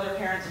several other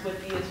parents would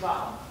be as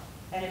well.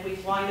 And if we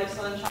wind up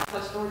selling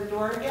chocolates door to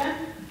door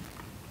again,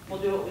 we'll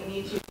do what we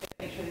need to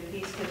make sure that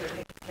these kids are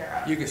taken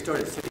care of. You can start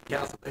at city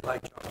council, they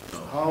like chocolate.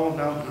 Oh,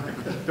 no.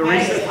 The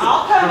Hey,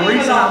 I'll come in with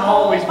reason a I'm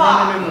whole always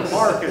running in the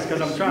box. park is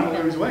because I'm trying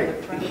to lose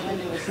weight. From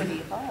into a city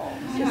hall.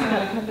 I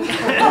haven't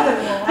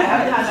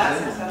had that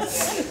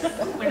success yet.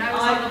 When I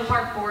was on the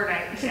park board,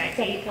 I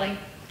ate like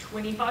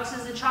 20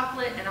 boxes of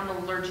chocolate, and I'm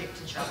allergic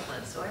to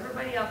chocolate, so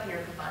everybody up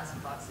here can buy some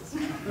boxes.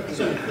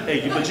 so,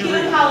 hey, but you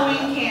Even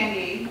Halloween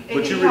candy. It but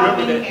can you be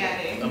remember Halloween that,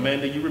 candy.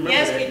 Amanda, you remember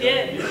Yes, that? we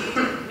did.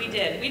 We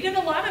did. We did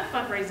a lot of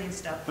fundraising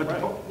stuff. But the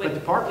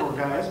park board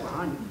guy is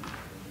behind you.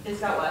 Is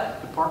that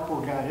what? The park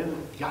board guy is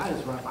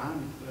right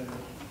behind you.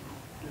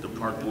 The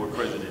park board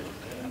president.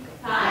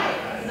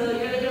 Hi. So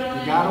you're the gentleman.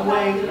 You gotta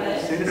wait.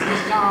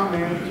 Citizens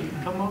comment. You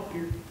can come up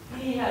here.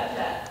 You have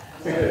that.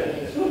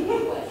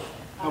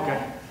 Okay.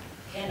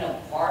 Can the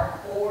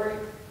park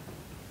board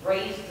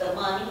raise the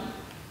money?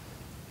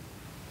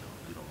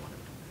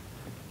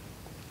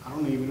 I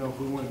don't even know if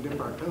we want to dip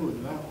our toe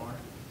into that water.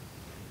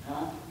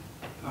 Huh?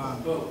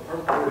 Well, our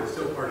board is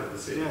still part of the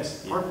city.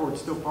 Yes, park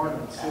board's still part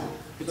of the city.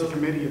 It's a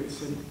committee of the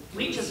city.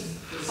 We just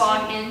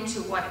bought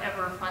into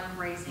whatever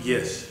fundraising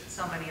Yes.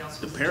 somebody else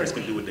The was parents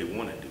can doing. do what they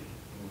want to do.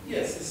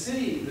 Yes, the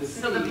city.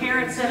 So the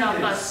parents set up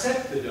can a-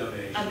 accept the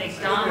donations. A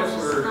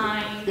McDonald's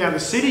night. Yeah, the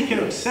city can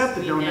accept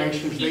the We did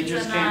donations, they pizza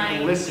just night, can't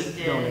we elicit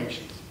did,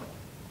 donations.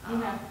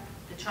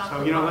 The chocolate.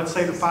 So, you know, let's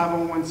say the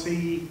boxes.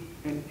 501c,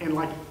 and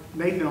like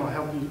Nathan will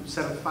help you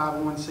set up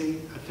 501c.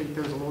 I think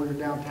there's a lawyer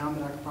downtown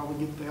that I could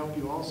probably get to help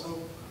you also.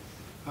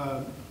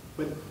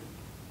 But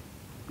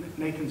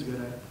Nathan's good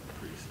at it.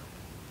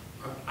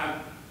 I've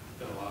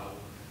done a lot of.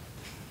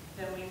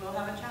 Then we will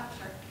have a chat,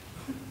 sir.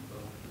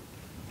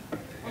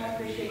 Well, I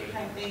appreciate your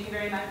time. Thank you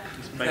very much.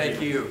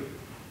 Thank you.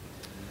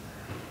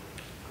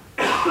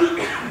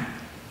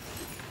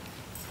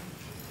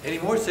 Any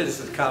more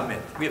citizens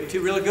comment? We have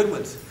two really good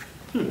ones.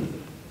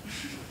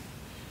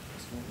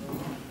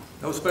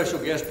 No special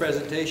guest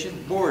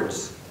presentation.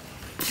 Boards.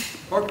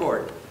 Park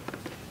board.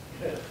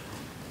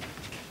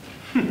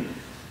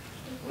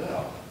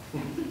 Well,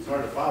 it's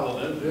hard to follow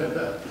them,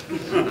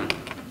 too.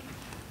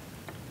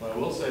 Well, I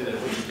will say that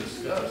we've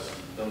discussed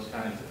those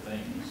kinds of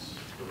things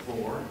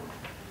before.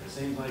 It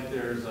seems like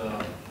there's,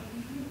 I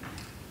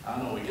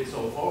don't know, we get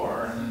so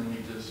far and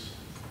then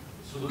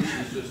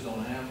solutions just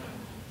don't happen.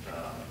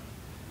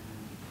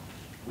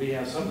 We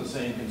have some of the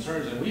same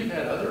concerns, and we've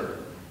had other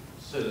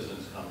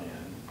citizens come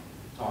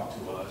in, talk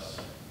to us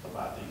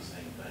about these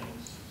same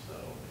things. So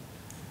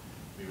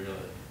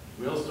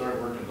we'll start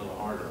working a little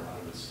harder on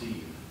it with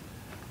Steve.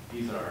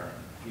 He's our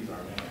man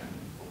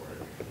for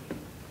it.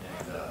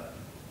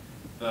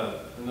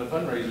 And the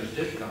fundraisers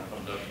did come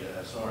from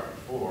WSR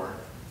before.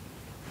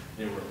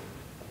 They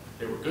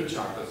were good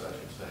chocolates, I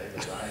should say,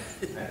 because I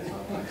had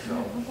some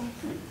myself.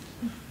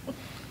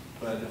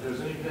 But if there's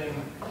anything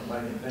I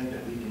can think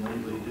that we can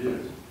legally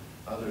do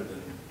other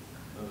than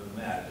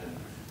that, then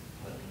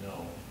let me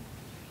know.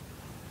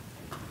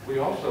 We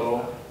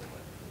also,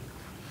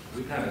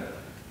 we kind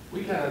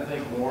of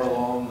think more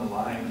along the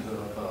lines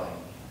of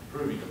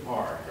improving the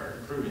park or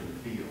improving the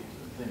fields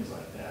and things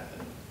like that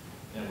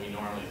than we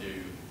normally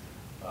do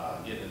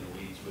getting in the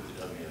weeds with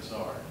the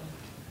WSR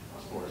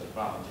as far as the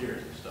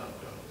volunteers and stuff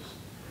goes.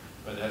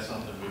 But that's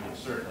something we can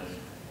certainly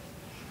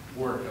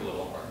work a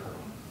little harder on.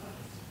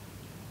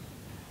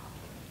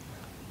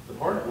 The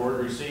park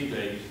board received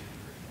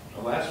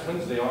last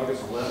Wednesday,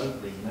 August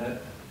 11th, we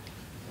met,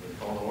 we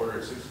called the order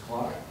at 6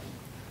 o'clock.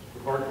 The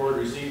park board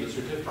received a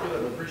certificate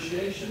of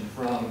appreciation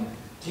from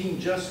Team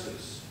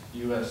Justice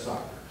U.S.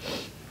 Soccer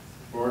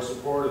for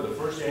support of the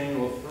first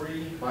annual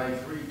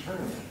 3x3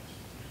 tournament.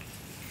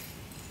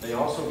 They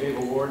also gave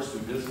awards to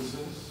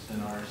businesses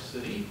in our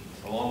city,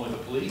 along with the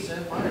police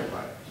and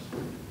firefighters.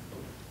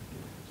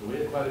 So we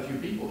had quite a few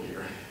people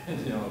here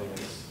in the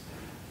audience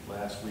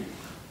last week.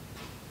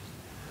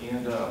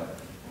 And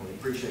we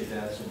appreciate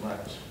that so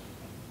much.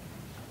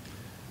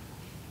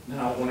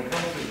 Now, when it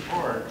comes to the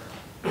park,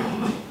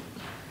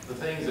 the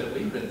things that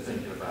we've been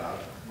thinking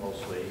about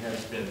mostly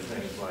has been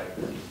things like,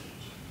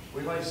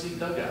 we like to see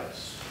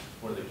dugouts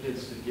where the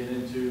kids could get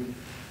into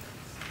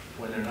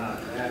when they're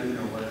not batting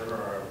or whatever,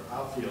 or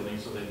outfielding,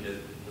 so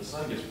the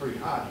sun gets pretty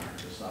hot here in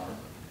the summer.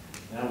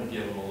 Now we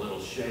give them a little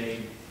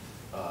shade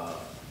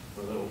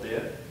for a little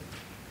bit.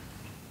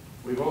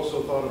 We've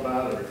also thought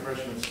about a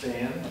refreshment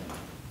stand,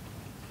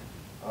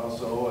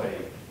 also a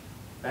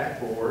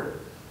backboard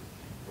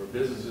where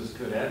businesses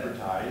could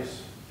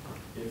advertise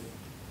if,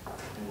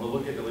 and we'll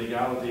look at the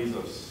legalities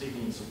of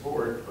seeking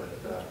support, but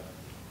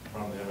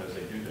from them as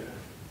they do that.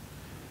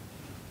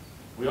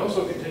 We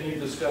also continue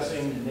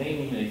discussing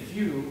naming a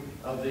few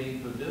of the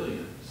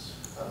pavilions.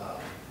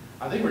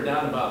 I think we're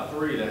down to about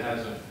 3 that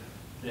hasn't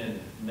been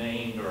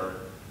named or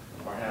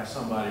have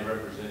somebody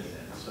representing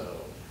it.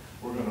 So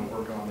we're going to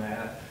work on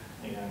that.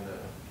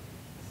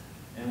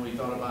 And we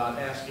thought about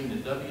asking the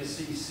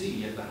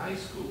WCC at the high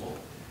school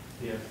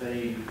if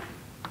they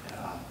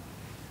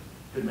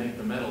could make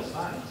the metal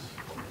signs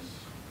for us.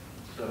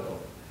 So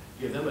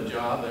give them a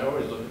job. They're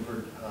always looking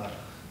for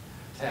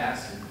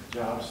tasks and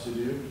jobs to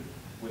do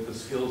with the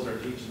skills they're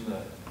teaching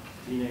the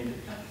teenagers.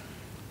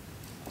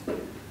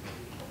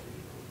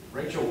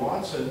 Rachel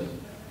Watson,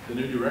 the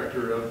new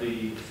director of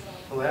the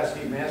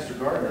Pulaski Master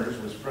Gardeners,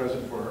 was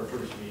present for her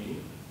first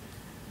meeting.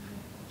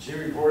 She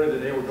reported that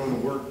they were going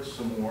to work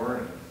some more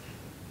and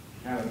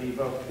kind of beef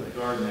up the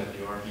garden at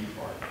the RV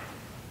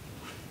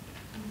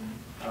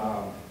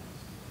park.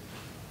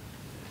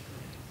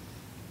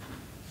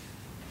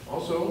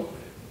 Also,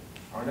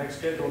 our next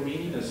scheduled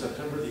meeting is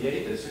September the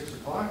 8th at 6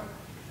 o'clock,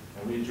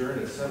 and we adjourn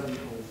at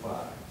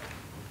 7:05.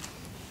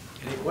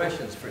 Any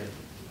questions, Fred?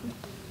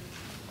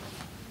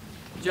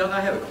 John,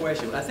 I have a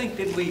question. I think,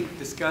 did we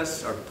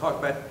discuss or talk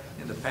about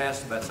in the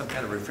past about some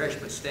kind of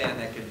refreshment stand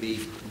that could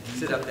be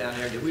set up down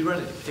there? Did we run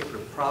into a particular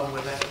problem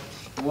with that?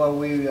 Well,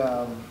 we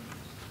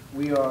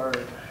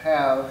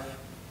have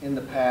in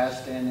the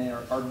past and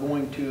are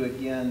going to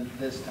again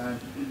this time.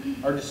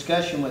 Our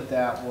discussion with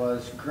that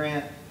was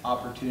grant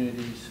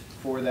opportunities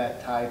for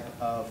that type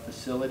of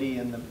facility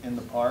in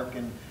the park,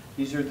 and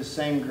these are the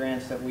same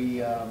grants that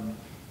we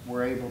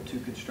were able to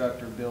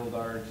construct or build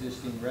our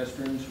existing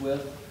restrooms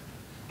with,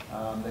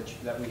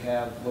 that we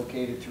have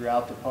located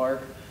throughout the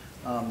park.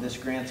 This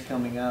grant's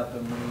coming up,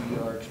 and we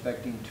are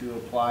expecting to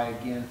apply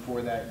again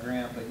for that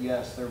grant. But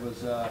yes, there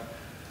was a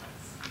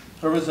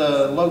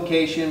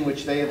location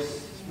which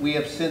we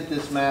have sent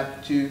this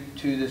map to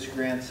this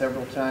grant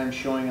several times,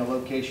 showing a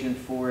location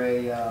for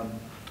a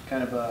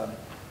kind of a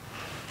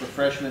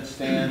refreshment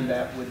stand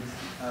that would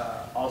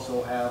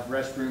also have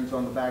restrooms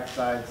on the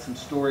backside, some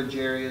storage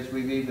areas.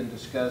 We've even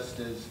discussed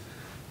as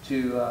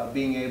to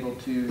being able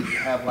to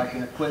have like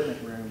an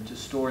equipment room to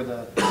store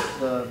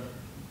the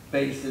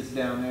bases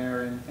down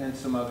there and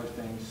some other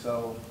things.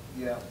 So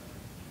yeah,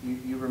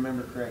 you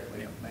remember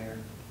correctly, Mayor.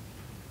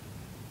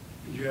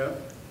 Jeff,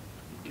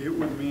 get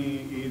with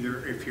me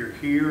either if you're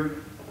here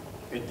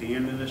at the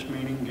end of this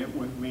meeting, get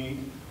with me,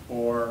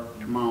 or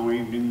tomorrow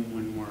evening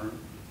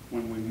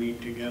when we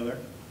meet together.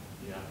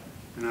 Yeah.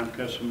 And I've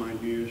got some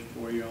ideas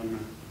for you on the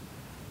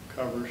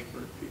covers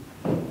for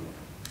people.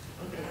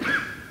 Okay.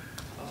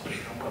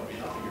 I'll be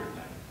out here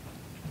tonight.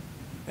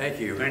 Thank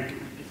you. Thank you.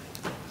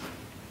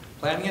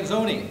 Planning and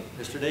zoning,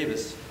 Mr.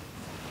 Davis.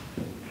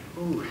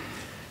 Ooh.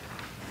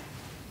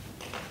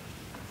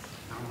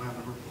 I don't have a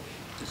report.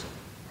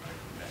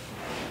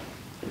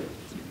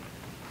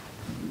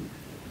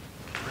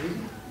 Crazy?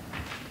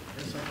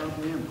 Guess I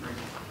probably am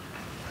crazy.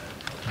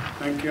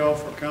 Thank you all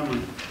for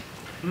coming.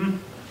 The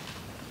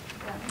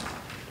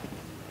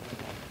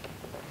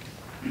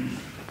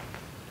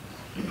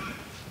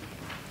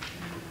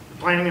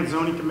Planning and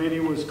Zoning Committee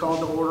was called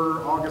to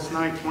order August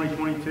 9,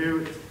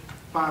 2022 at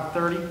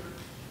 5:30.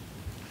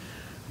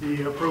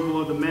 The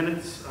approval of the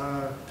minutes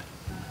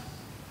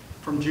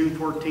from June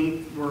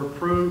 14th were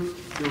approved.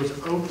 There was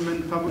an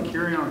open public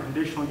hearing on a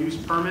conditional use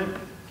permit.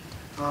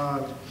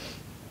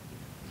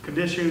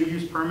 Conditional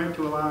use permit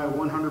to allow a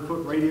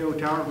 100-foot radio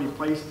tower to be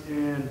placed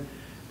in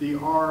the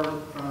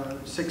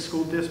R6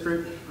 school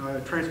district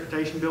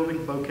transportation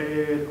building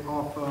located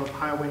off of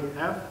Highway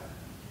F.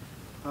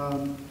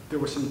 There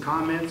were some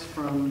comments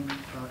from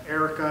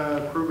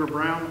Erica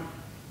Kruger-Brown,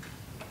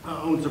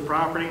 owns the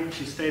property.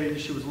 She stated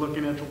she was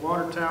looking at the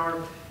water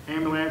tower,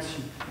 ambulance.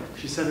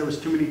 She said there was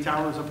too many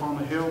towers up on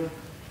the hill.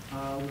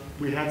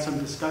 We had some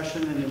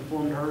discussion and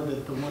informed her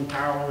that the one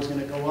tower was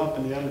going to go up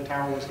and the other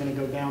tower was going to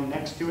go down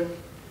next to it.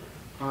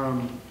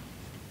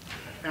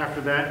 After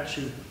that,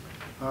 she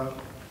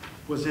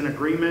was in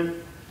agreement.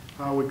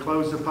 We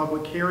closed the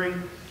public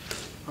hearing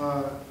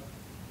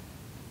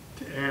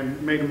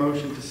and made a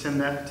motion to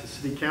send that to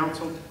City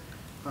Council.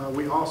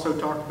 We also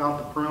talked about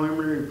the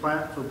preliminary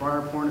plat for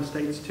Briarpoint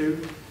Estates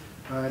 2.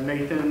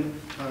 Nathan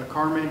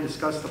Carmen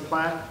discussed the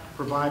plat,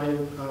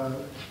 provided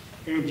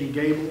Angie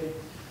Gable.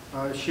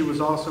 She was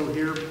also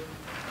here.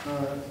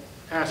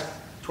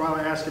 Twyla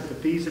asked if the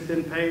fees had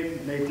been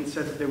paid. Nathan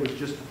said that there was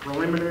just a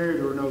preliminary,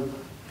 there were no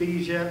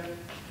fees yet.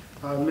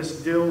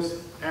 Ms.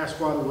 Dills asked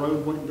why the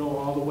road wouldn't go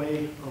all the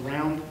way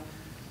around,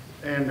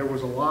 and there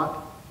was a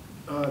lot,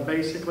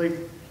 basically.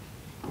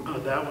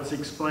 That was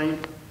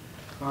explained.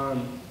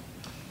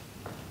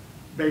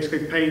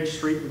 Basically, Page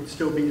Street would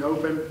still be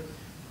open.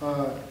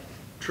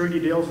 Trudy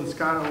Dills and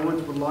Scott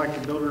Owens would like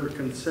the builder to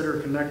consider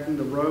connecting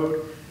the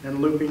road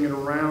and looping it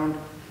around,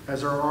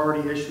 as there are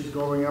already issues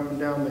going up and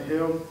down the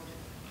hill.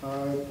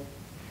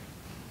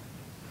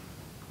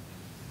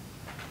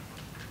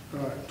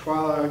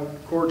 Twyla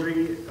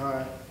Cordry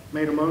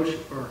made a motion,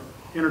 or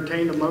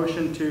entertained a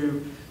motion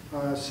to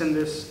send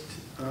this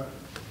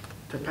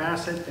to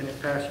pass it, and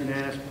it passed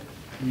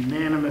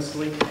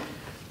unanimously.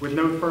 With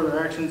no further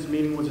actions, the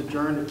meeting was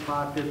adjourned at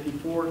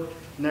 5:54.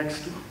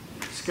 Next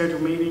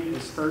scheduled meeting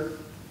is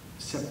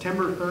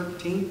September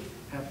 13th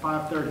at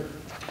 5:30.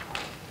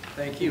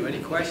 Thank you. Any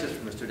questions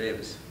for Mr.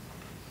 Davis?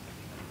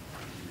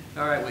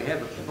 All right, we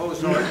have a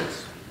proposed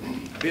ordinance,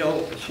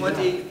 Bill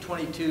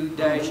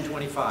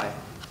 2022-25.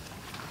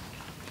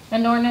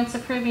 An ordinance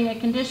approving a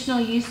conditional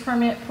use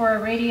permit for a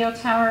radio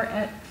tower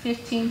at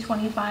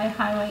 1525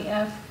 Highway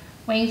F,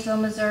 Waynesville,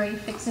 Missouri,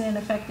 fixing an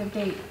effective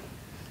date.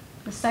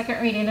 The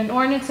second reading, an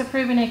ordinance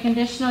approving a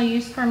conditional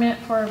use permit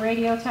for a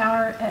radio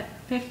tower at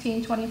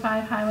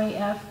 1525 Highway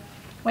F,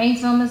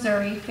 Waynesville,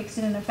 Missouri,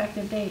 fixing an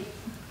effective date.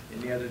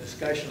 Any other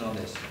discussion on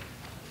this?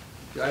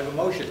 Do I have a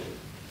motion?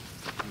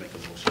 Make a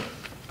motion.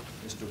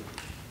 Mr.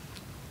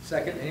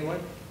 Second, anyone?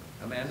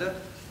 Amanda?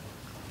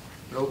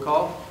 Roll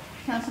call?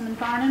 Councilman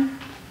Farnum?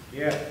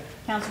 Yes.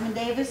 Councilman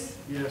Davis?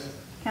 Yes.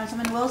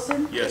 Councilman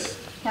Wilson? Yes.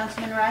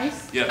 Councilman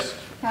Rice? Yes.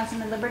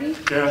 Councilman Liberty?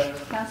 Yes.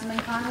 Councilman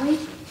Connolly?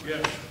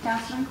 Yes.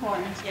 Councilman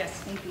Corn? Yes.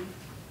 Thank you.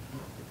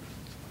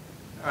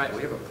 All right,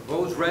 we have a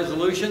proposed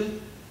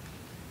resolution.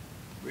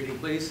 Reading,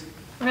 please.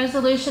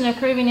 Resolution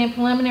approving a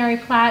preliminary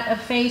plat of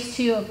Phase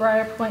 2 of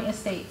Briar Point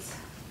Estates.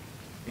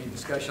 Any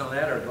discussion on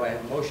that, or do I have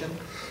a motion?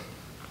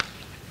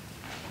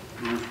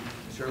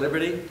 Mr.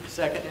 Liberty,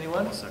 second,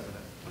 anyone? Second.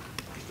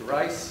 Mr.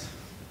 Rice,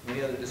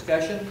 any other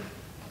discussion?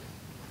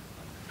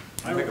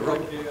 I Make a don't roll.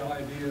 like the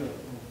idea,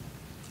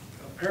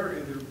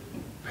 apparently the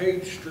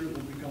Page Street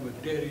will become a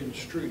dead-end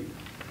street.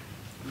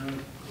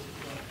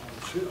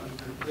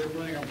 They're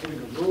planning on putting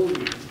a road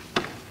in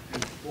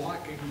and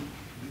blocking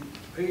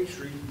Page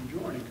Street from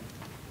joining it.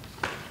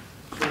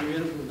 So we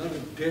end up with another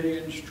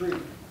dead-end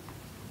street.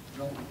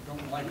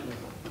 Don't like that.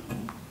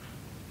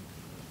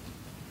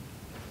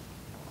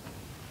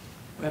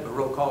 We have a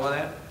roll call on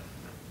that? I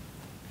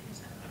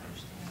guess I don't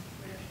understand.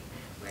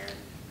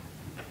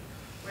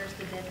 Where's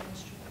the dead end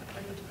street? What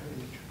are you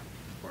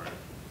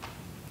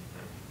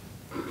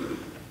talking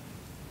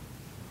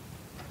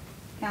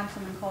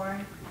Councilman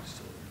Corn?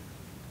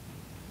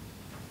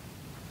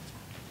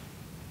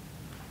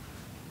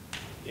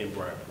 In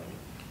Briar Point.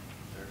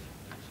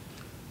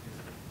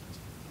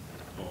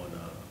 On,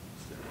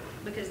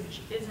 Because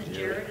isn't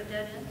Jared a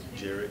dead end?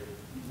 Jared.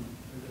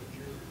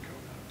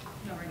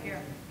 No, right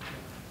here.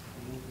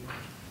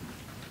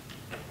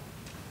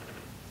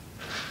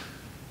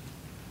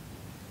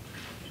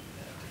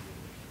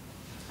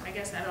 I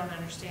guess I don't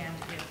understand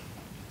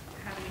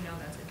how do you know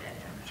that's a dead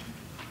end?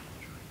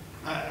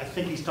 I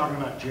think he's talking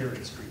about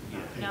Jared Street.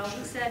 No,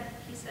 he said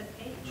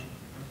Page.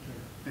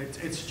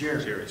 It's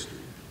Jared. Jared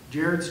Street.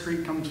 Jared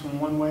Street comes from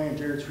one way and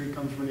Jared Street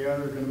comes from the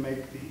other. Going to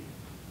make the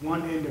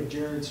one end of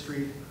Jared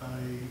Street a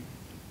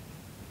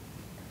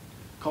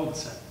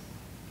cul-de-sac.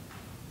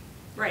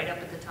 Right, up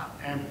at the top.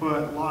 And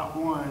put lot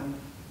 1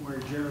 where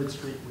Jared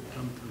Street would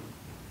come through.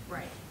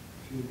 Right,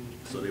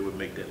 So they would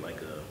make that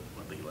like a,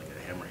 I think like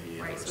a hammerhead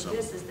right, or so something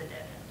this is the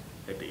dead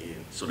end. at the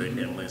end, so that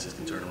ambulances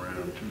can turn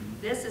around.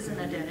 This isn't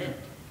a dead end.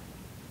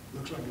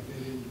 Looks like a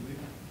dead end to me.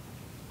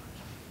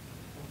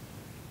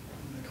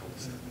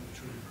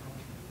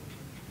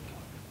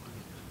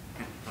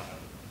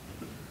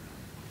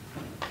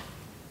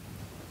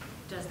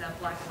 Does that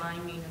black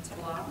line mean it's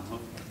blocked?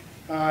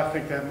 I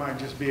think that might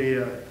just be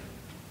a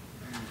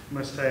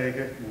mistake.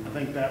 I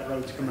think that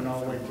road's coming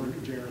all the way through to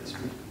Jared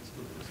Street.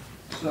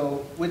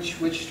 So which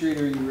street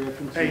are you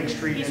referencing? Page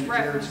Street He's and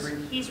Jared Street.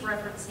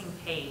 referencing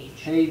Page.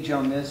 Page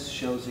on this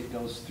shows it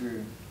goes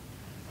through.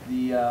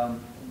 The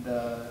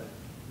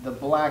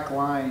black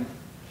line,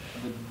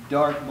 the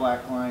dark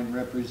black line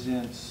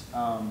represents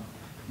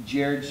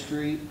Jared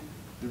Street.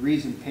 The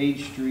reason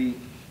Page Street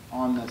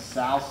on the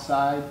south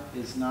side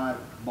is not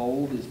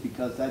bold is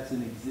because that's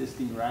an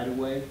existing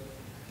right-of-way.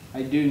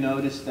 I do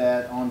notice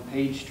that on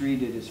Page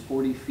Street it is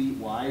 40 feet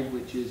wide,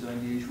 which is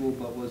unusual,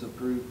 but was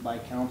approved by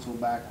council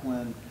back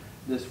when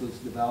this was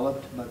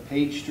developed. But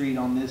Page Street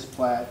on this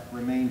plat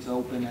remains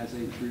open as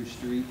a through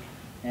street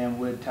and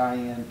would tie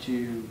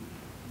into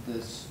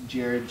this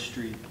Jared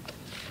Street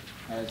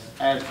as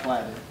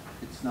platted.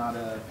 It's not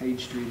a,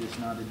 Page Street is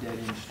not a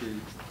dead-end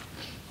street.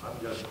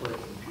 I've got a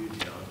question for you,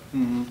 John.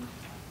 Mm-hmm.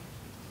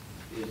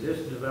 Is this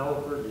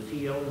developer, does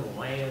he own the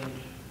land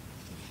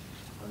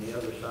on the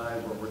other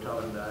side where we're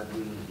talking about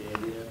being dead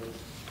end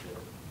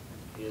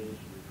that Ed's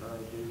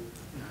referring to?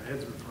 Yeah,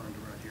 Ed's referring to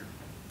right here.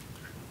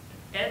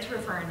 Ed's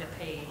referring to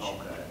Page.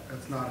 Okay.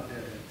 That's not a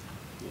dead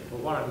end. But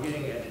what I'm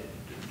getting at,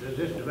 Does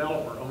this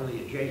developer own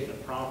the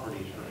adjacent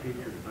properties for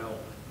future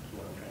development, is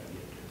what I'm trying to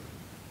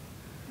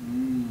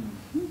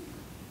get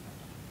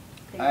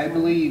to? I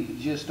believe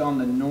just on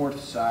the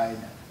north side,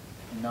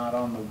 not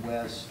on the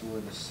west or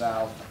the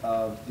south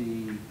of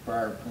the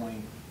Briar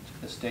Point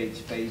Estates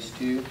Phase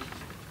 2.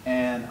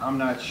 And I'm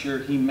not sure,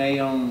 he may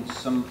own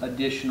some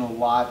additional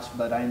lots,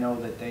 but I know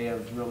that they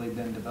have really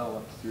been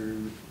developed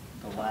through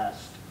the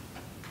last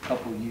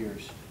couple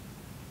years.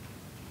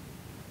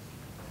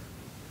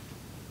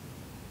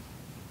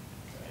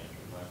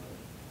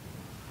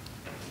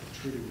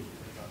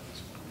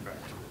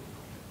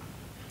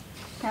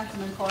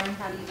 Councilman Corn,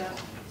 how do you vote?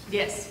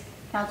 Yes.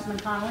 Councilman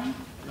Conley?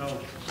 No.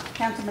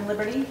 Councilman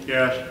Liberty?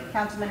 Yes.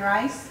 Councilman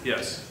Rice?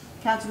 Yes.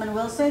 Councilman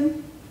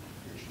Wilson?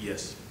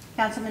 Yes.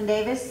 Councilman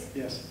Davis?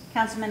 Yes.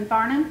 Councilman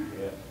Farnum?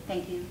 Yes.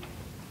 Thank you.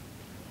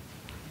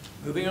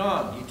 Moving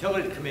on,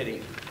 Utility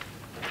Committee.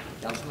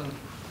 Councilman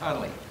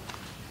Conley.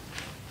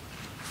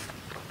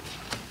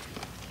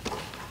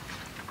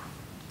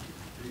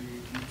 The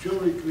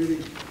Utility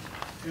Committee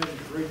had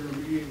its regular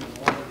meeting on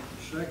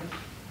August 2nd.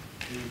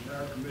 The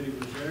entire committee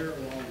was there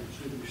along with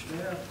city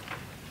staff.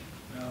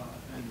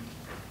 And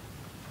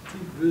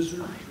two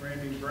visitors,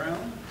 Randy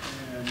Brown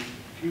and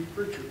Keith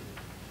Pritchard.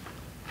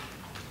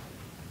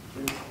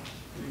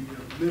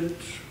 The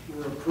minutes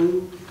were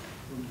approved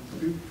from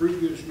the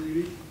previous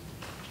meeting.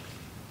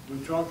 We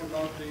talked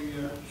about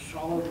the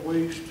solid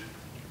waste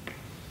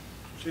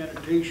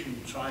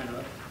sanitation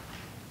sign-up.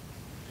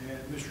 And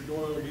Mr.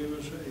 Doyle gave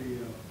us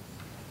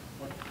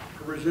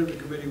presented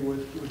the committee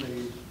with a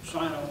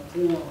sign-up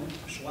form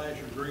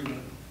 /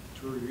 agreement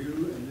to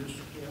review, and this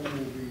form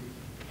will be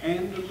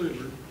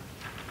hand-delivered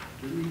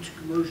to each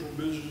commercial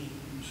business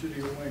in the city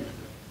of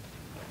Waynesville.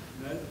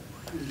 That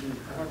is in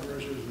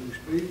progress as we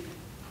speak.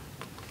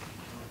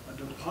 A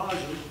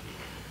deposit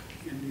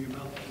in the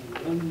amount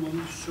of 1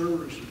 month's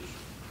services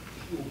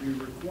will be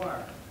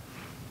required.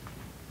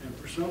 And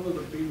for some of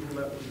the people,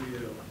 that would be a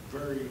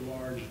very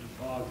large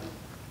deposit.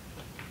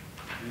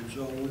 And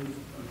so we've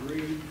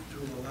agreed to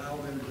allow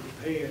them to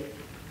pay it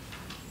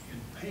in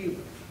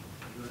payments.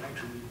 They're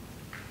actually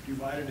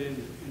divided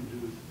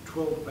into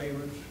 12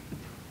 payments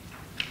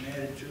and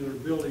added to their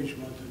bill each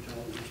month until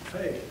it was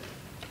paid.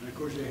 And of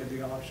course, they have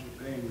the option of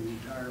paying the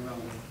entire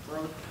amount up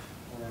front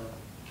or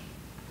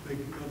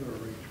making other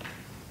arrangements.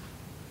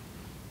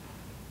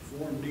 The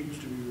form needs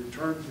to be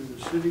returned to the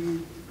city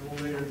no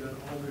later than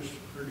August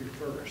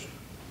 31st.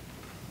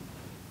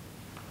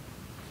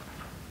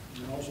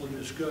 We also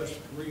discussed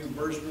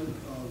reimbursement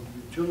of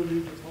utility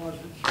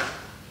deposits,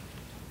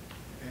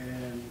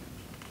 and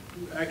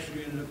we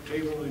actually ended up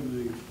tabling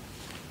the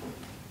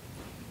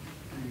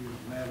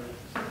matter.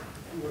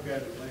 We'll look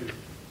at it later.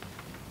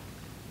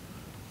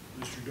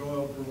 Mr.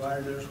 Doyle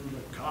provided us with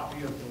a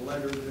copy of the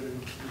letter that has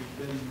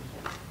been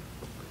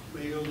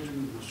mailed to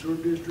the sewer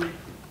district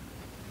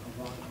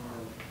about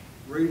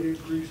our rate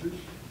increases,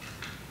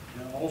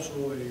 and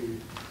also a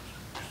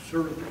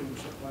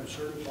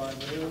certified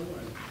mail,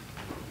 and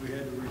we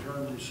had to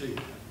return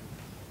receipt.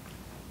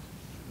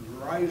 The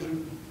Verizon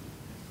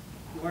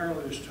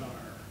wireless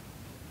tower.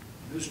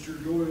 Mr.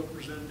 Doyle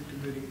presented the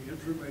committee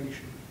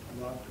information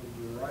about the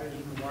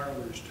Verizon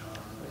wireless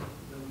tower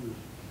that was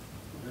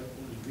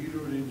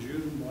vetoed in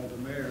June by the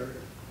mayor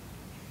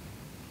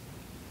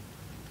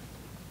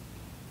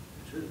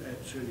at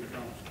City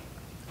Council.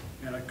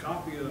 And a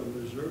copy of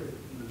the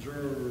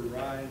Missouri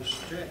Rise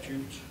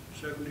statutes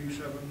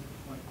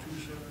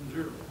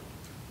 77.270.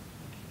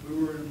 We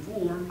were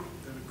informed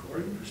that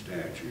according to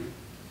statute,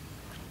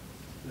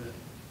 that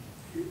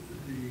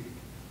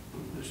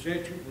the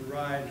statute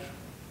provides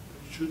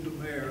should the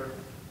mayor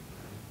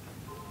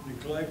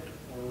neglect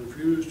or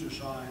refuse to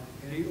sign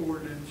any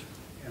ordinance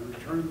and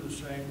return the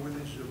same with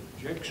his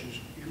objections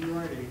in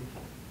writing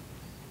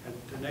at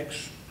the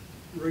next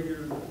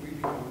regular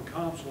meeting of the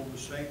council, the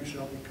same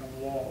shall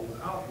become law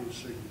without his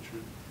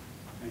signature.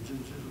 And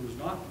since it was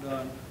not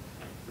done,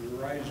 the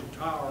Verizon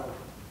tower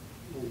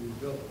will be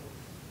built.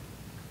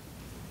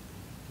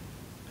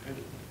 And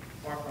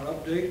department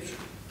updates.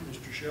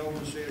 Mr.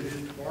 Sheldon said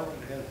his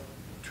department had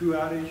 2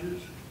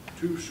 outages,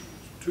 two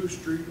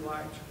street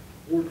lights,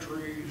 4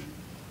 trees,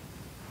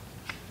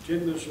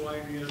 10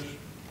 miscellaneous,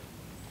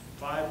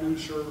 5 new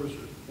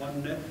services,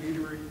 1 net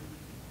metering,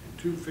 and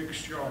 2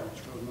 fixed charges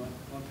for the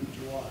month of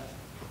July.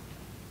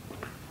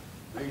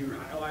 Major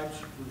highlights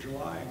for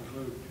July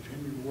include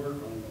continued work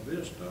on La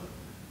Vista,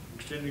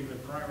 extending the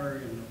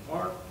primary in the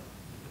park,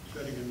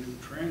 setting a new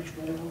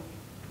transformer,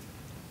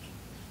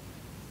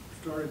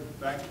 started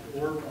back to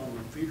work on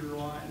the feeder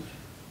lines,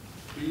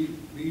 B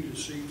to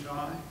C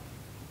tie,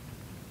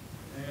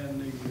 and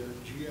the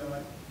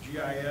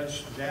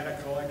GIS data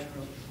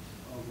collection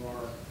of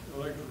our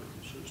electrical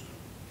system.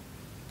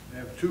 They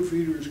have 2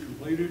 feeders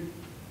completed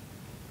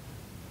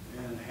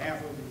and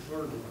half of the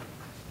third one.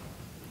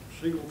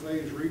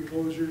 Single-phase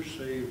reclosers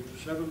saved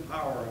 7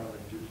 power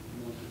outages in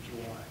the month of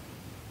July.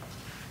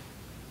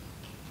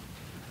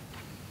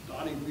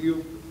 Donnie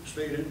Beal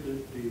stated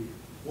that the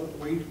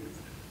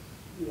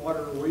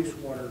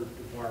wastewater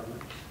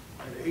department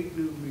had 8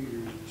 new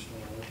meters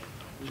installed.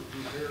 We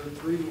repaired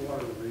 3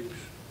 water leaks.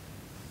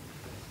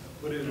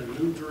 Put in a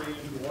new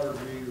 3-inch water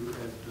meter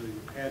at the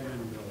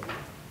admin building.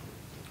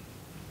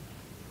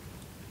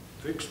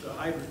 Fixed the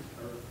hydrant,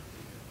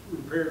 or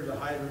repaired the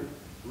hydrant,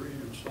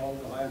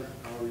 reinstalled the hydrant,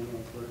 however you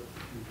want to put it,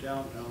 in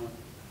downtown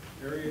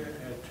area.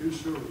 Had 2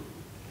 sewer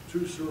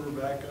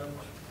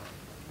backups.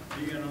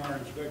 DNR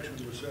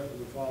inspection was set for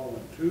the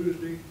following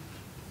Tuesday.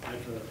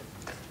 That's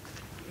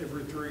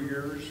every 3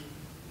 years.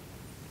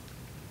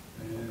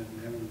 And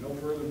having no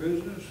further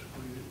business,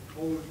 we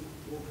closed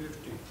at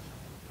 4:15.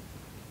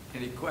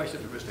 Any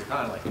questions for Mr.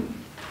 Conley?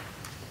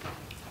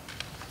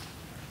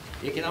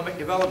 Economic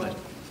Development,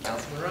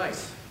 Councilman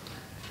Rice.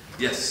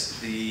 Yes,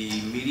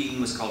 the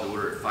meeting was called to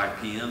order at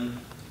 5 p.m.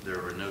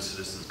 There were no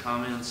citizens'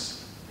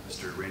 comments.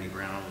 Mr. Randy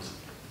Brown was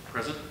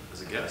present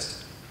as a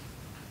guest.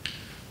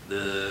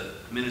 The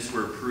minutes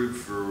were approved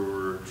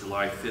for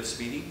July 5th's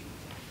meeting.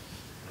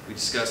 We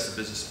discussed the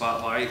business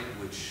spotlight,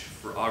 which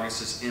for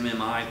August is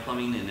MMI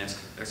Plumbing and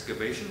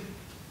Excavation.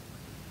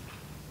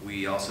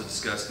 We also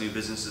discussed new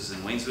businesses in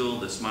Waynesville,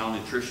 the Smile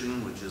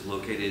Nutrition, which is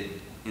located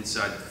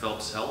inside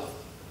Phelps Health.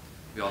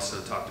 We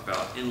also talked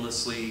about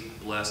Endlessly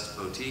Blessed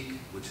Boutique,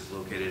 which is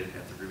located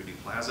at the Ruby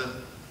Plaza.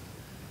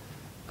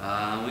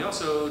 We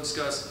also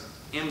discussed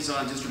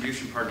Amazon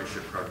Distribution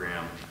Partnership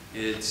Program.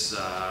 It's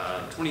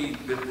 20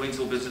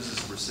 Waynesville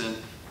businesses were sent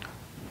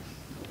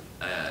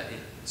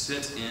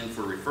in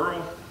for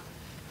referral.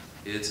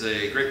 It's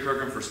a great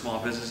program for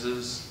small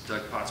businesses.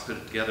 Doug Potts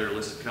put together a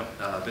list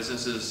of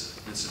businesses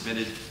and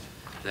submitted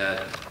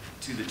that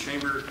to the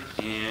chamber,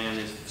 and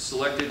if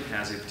selected,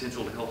 has a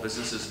potential to help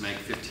businesses make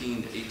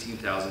 $15,000 to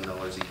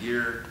 $18,000 a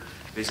year.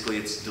 Basically,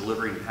 it's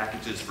delivering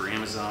packages for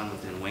Amazon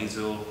within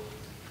Waynesville.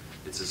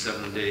 It's a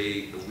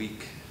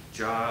 7-day-a-week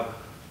job.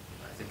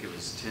 I think it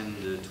was 10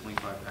 to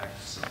 25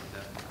 packages, something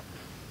like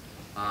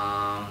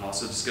that.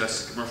 Also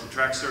discussed commercial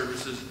trash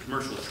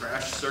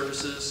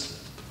services,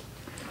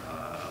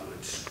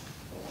 which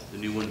the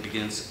new one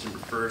begins September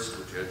 1st,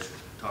 which I just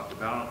talked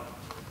about.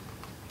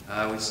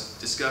 We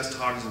discussed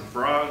hogs and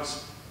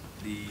frogs,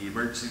 the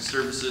emergency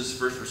services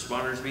first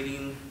responders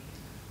meeting.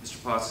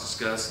 Mr. Potts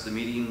discussed the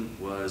meeting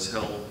was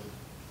held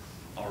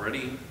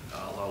already, a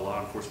lot of law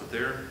enforcement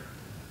there.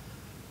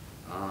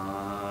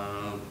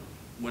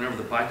 Went over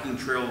the biking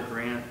trails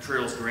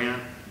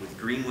grant with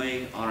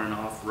Greenway on and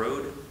off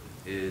road.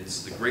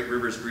 It's the Great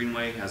Rivers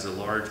Greenway, has a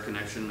large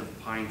connection of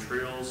pine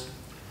trails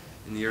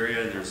in the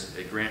area, and there's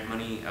a grant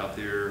money out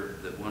there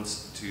that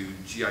wants to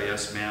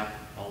GIS map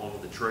all over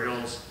the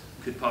trails.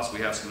 Could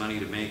possibly have some money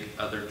to make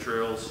other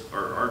trails,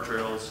 or our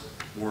trails,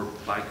 more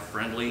bike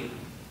friendly.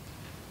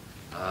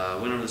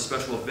 Went over the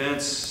special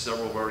events,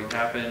 several have already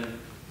happened.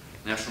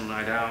 National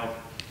Night Out,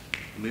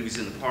 movies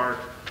in the park,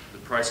 the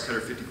Price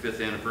Cutter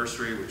 55th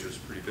anniversary, which was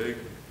pretty big.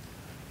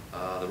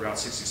 The Route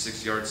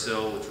 66 yard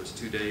sale, which was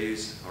 2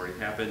 days, already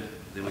happened.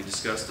 Then we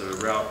discussed the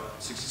Route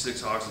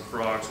 66 Hogs and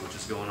Frogs, which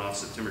is going off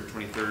September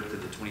 23rd to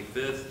the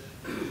 25th.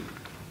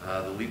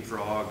 The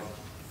Leapfrog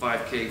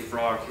 5K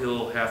Frog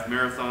Hill Half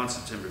Marathon,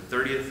 September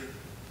 30th.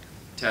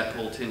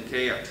 Tadpole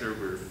 10K,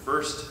 October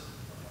 1st.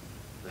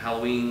 The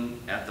Halloween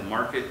at the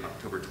Market,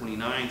 October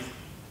 29th.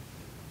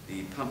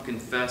 The Pumpkin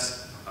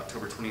Fest,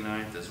 October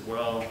 29th as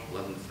well,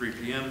 11 to 3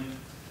 p.m.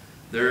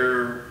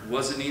 There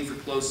was a need for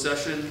closed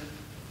session.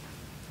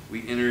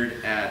 We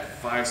entered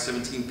at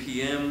 5:17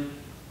 p.m.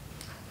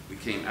 We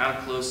came out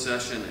of closed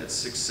session at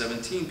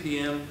 6:17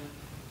 p.m.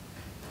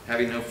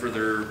 Having no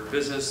further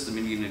business, the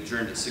meeting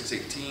adjourned at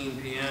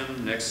 6:18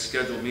 p.m. Next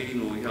scheduled meeting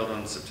will be held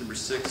on September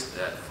 6th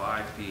at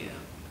 5 p.m.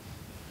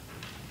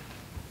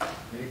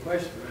 Any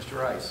questions for Mr.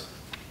 Rice?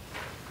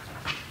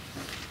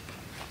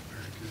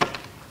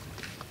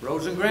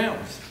 Roads and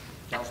Grounds,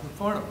 Councilman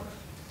Farnham.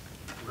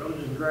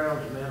 Roads and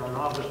Grounds met on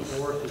August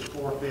 4th at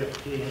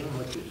 4:15,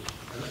 which is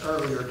an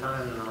earlier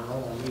time than our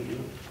normal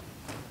meeting.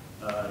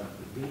 The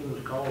meeting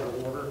was called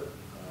to order.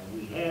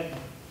 We had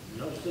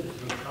no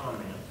citizen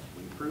comments.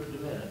 We approved the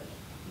minutes.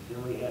 But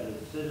then we had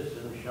a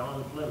citizen,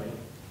 Sean Fleming,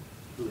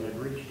 who had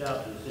reached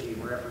out to the city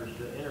in reference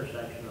to the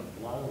intersection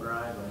of Long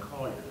Drive and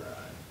Collier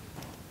Drive.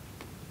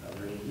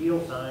 There's a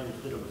yield sign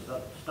instead of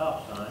a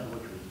stop sign,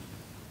 which was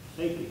a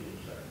safety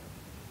concern.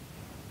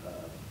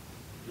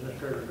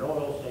 Administrator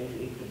Doyle stated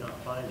he could not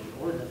find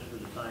the ordinance for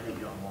the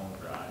signage on Long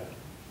Drive,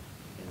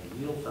 and the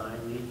yield sign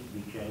needs to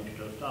be changed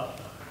to a stop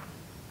sign.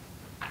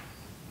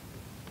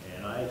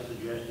 And I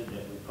suggested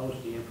that we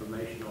post the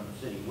information on the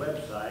city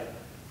website,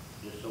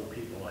 just so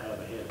people have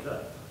a heads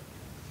up.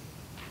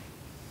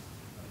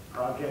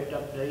 Project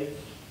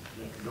updates.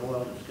 Mr.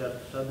 Doyle discussed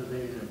the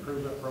subdivision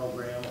improvement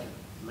program.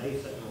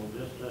 Mesa and La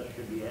Vista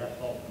should be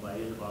asphalted by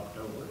end of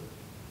October.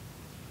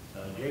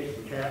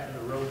 Jason Chapman,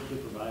 the road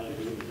supervisor,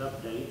 gave his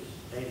updates,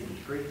 stated the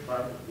street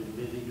department's been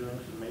busy doing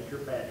some major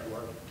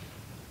patchwork,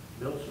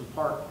 built some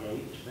park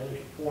gates,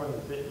 finished pouring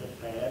the fitness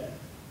pad,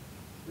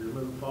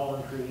 removed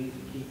fallen trees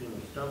and keeping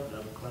the stump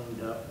dump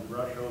cleaned up and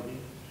brush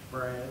hogging,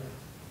 spraying,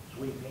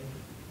 sweeping,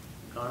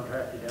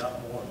 contracted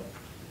out more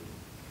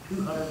than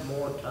 200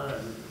 more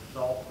tons of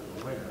salt for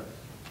the winter.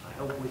 I I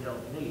hope we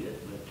don't need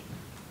it, but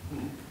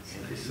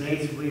if it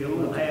needs, we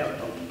will have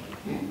it.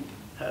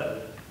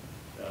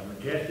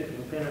 Majestic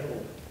and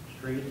Pinnacle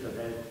Streets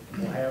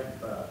will have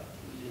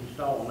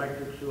installed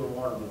electric, sewer,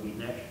 water will be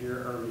next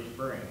year, early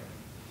spring.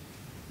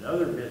 The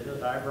other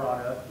business I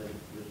brought up, that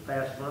this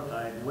past month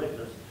I had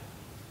witnessed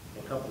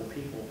a couple of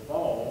people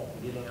fall,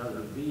 getting out of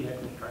their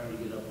vehicles, trying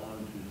to get up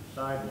onto the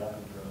sidewalk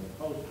in front of the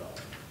post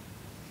office.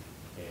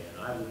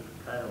 And I was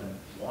kind of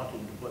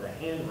wanting to put a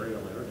handrail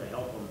there to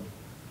help them,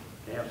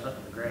 to have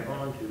something to grab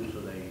onto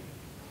so they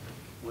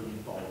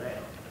wouldn't fall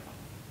down.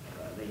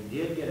 They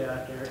did get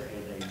out there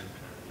and they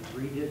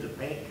redid the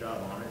paint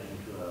job on it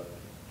into a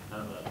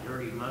kind of a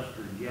dirty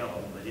mustard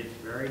yellow, but it's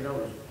very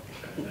noticeable.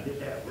 They did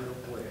that real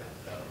quick.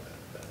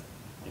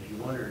 If you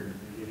wondered,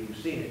 if you've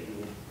seen it,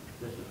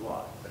 this is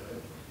why.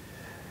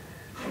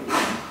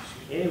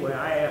 Anyway,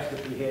 I asked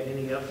if we had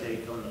any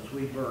updates on the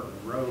Sweetburg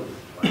Road.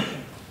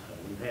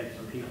 We've had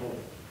some people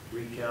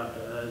reach out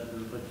to us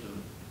and put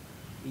some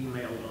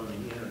emails on the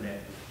internet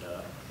and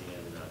stuff.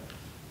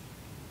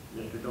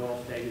 And Mr. Doyle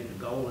stated the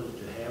goal is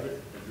to have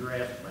it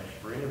addressed by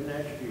spring of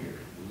next year.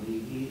 We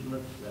need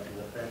easements that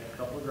will affect a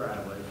couple of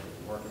driveways that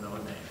we're working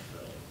on that. So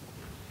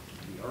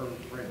the early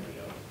spring,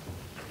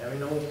 having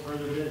no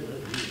further business,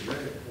 we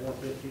adjourn at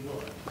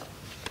 4:51.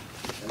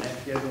 The next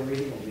scheduled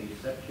meeting will be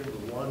September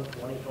 1,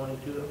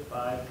 2022 at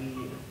 5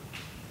 p.m.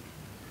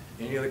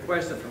 Any other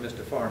questions from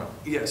Mr. Farnham?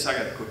 Yes, I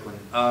got a quick one.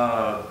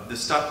 The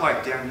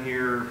stoplight down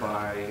here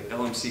by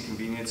LMC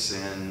Convenience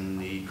and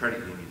the credit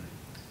union,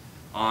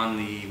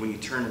 when you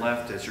turn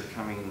left as you're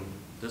coming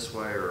this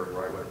way or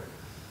right, whatever,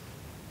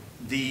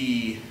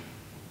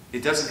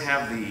 it doesn't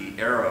have the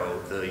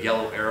arrow, the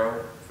yellow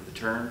arrow for the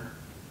turn.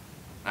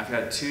 I've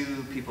had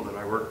two people that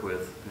I work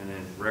with and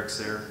then Rex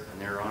there, and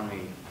they're on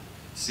me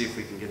to see if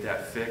we can get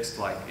that fixed.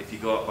 Like if you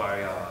go up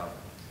by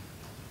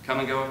Come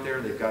and Go up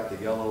there, they've got the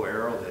yellow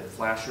arrow that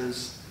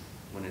flashes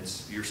when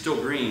you're still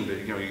green,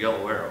 but your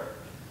yellow arrow.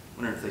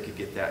 I wonder if they could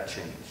get that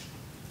changed.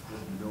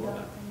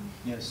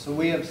 Yes, so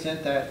we have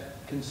sent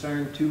that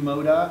concern to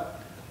MoDOT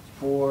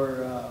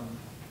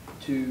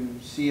to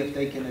see if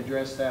they can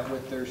address that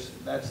with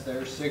that's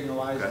their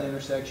signalized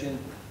intersection.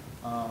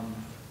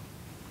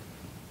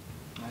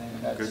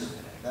 And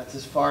that's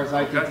as far as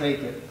I can take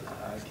it.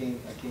 I can't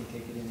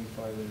take it any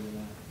farther than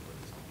that.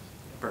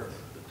 Perfect.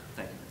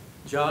 Thank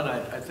you. John,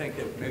 I think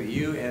that maybe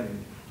you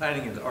and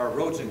planning and our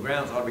roads and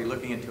grounds ought to be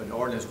looking into an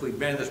ordinance. We've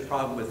been in this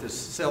problem with this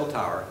cell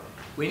tower.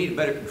 We need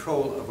better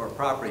control of our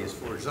properties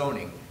for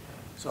zoning.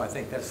 So I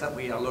think that's something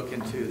we ought to look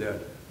into to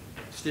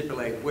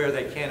stipulate where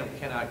they can and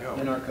cannot go.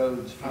 In our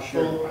codes, for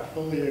sure. I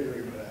fully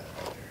agree with that.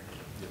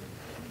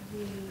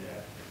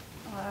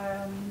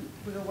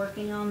 We were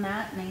working on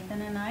that,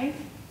 Nathan and I.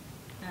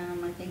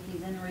 I think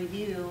he's in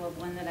review of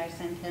one that I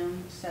sent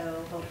him,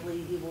 so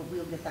hopefully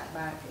we'll get that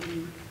back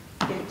and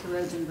get it to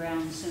Roads and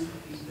Grounds soon.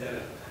 Yeah.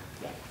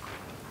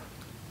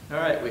 All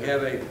right, we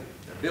have a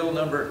bill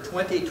number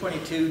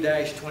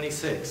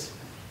 2022-26.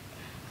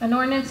 An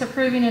ordinance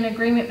approving an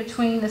agreement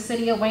between the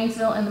City of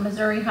Waynesville and the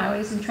Missouri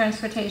Highways and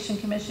Transportation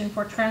Commission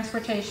for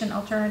transportation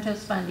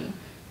alternatives funding,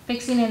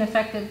 fixing an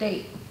effective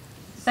date.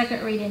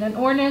 Second reading, an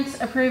ordinance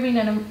approving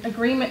an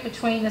agreement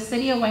between the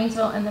City of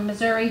Waynesville and the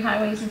Missouri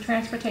Highways and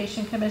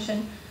Transportation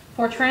Commission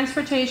for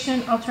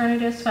transportation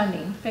alternatives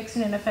funding,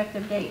 fixing an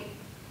effective date.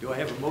 Do I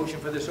have a motion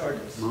for this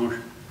ordinance?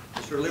 Motion.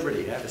 Mr.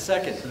 Liberty, have a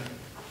second.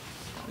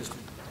 Mr.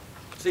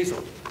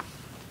 Cecil,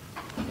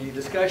 any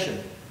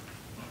discussion?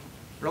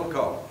 Roll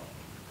call.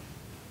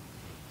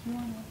 Do you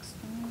want to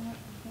explain what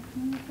we're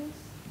getting with this?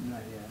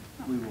 Not yet.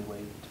 We will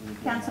wait until we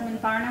get Councilman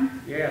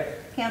Farnham? Yes.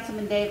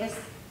 Councilman Davis?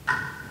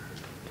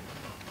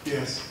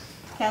 Yes.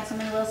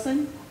 Councilman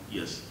Wilson?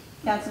 Yes.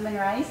 Councilman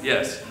Rice?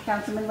 Yes.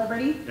 Councilman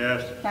Liberty?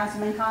 Yes.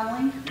 Councilman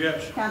Conley?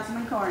 Yes.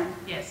 Councilman Corn?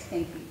 Yes.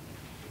 Thank you.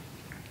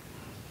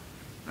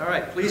 All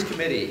right, Police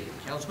Committee,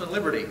 Councilman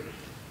Liberty.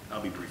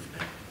 I'll be brief,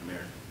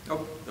 Mayor.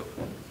 Oh.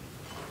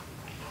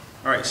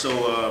 All right,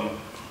 so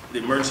the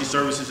Emergency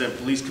Services and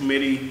Police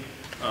Committee,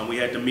 we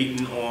had the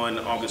meeting on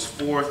August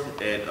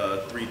 4th at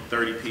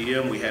 3:30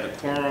 p.m. We had a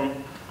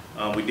quorum.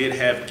 We did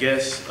have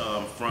guests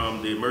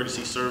from the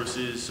Emergency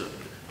Services,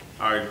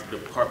 our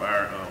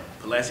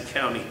Pulaski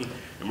County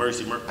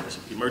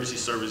Emergency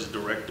Services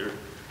Director,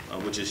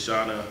 which is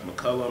Shauna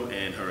McCullum,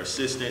 and her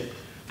assistant,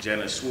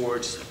 Jana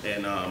Swartz.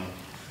 And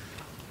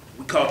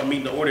we called the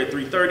meeting to order at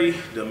 3:30.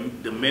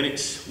 The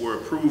minutes were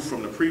approved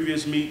from the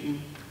previous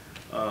meeting.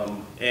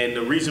 And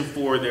the reason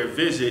for their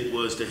visit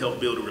was to help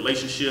build a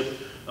relationship.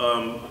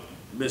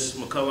 Ms.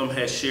 McCullum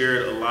has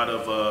shared a lot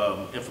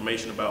of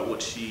information about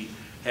what she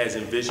has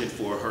envisioned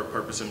for her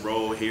purpose and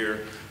role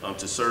here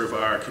to serve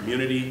our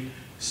community.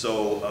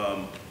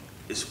 So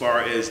as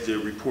far as the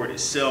report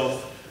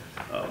itself,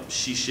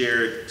 she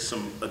shared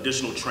some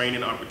additional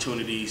training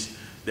opportunities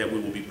that we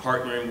will be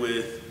partnering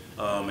with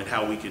and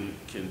how we can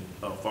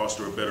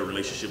foster a better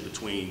relationship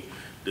between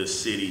the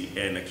city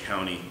and the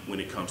county when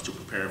it comes to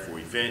preparing for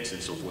events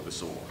and so forth and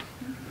so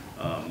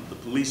on. The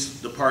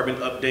police department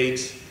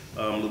updates,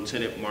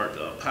 Lieutenant Mark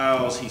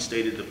Piles, he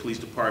stated the police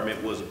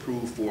department was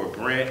approved for a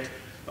grant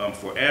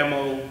For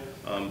ammo,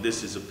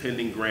 this is a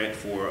pending grant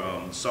for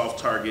soft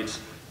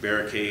targets,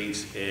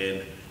 barricades,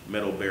 and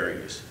metal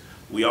barriers.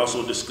 We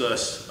also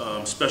discussed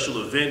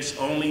special events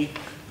only,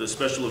 the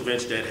special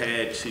events that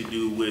had to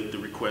do with the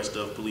request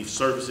of police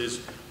services,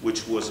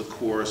 which was, of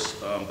course,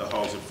 the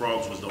Hogs and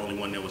Frogs was the only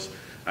one that was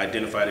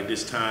identified at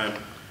this time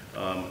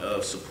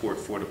of support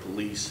for the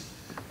police.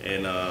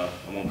 And I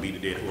won't beat a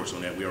dead horse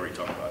on that. We already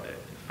talked about that.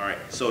 All right.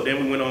 So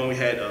then we went on. We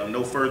had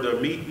no further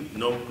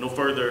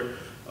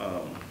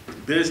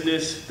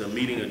business. The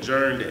meeting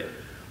adjourned at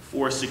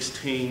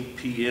 4:16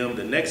 p.m.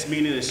 The next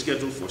meeting is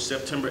scheduled for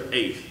September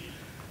 8th,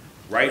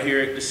 right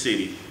here at the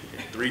city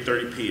at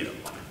 3:30 p.m.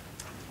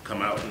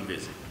 Come out and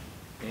visit.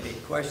 Any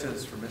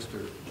questions for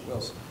Mr.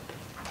 Wilson?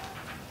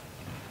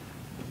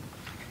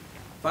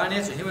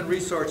 Finance and Human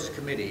Resources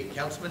Committee,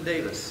 Councilman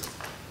Davis.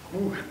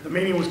 The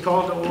meeting was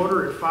called to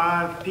order at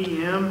 5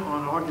 p.m.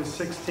 on August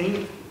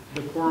 16th.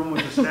 The quorum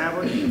was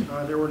established.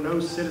 There were no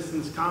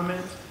citizens'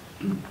 comments.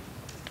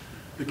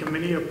 The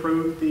committee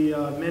approved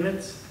the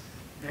minutes,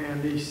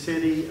 and the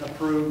city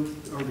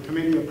approved, or the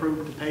committee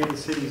approved to pay the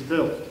city's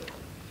bills.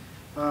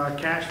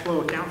 Cash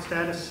flow account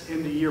status,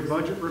 end of year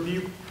budget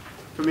review.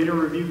 Committee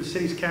reviewed the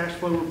city's cash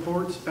flow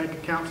reports, bank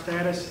account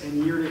status,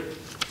 and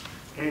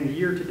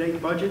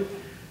year-to-date budget.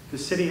 The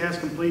city has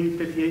completed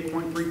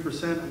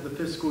 58.3% of the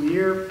fiscal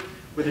year,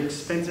 with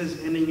expenses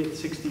ending at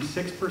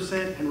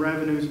 66% and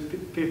revenues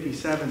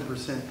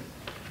 57%.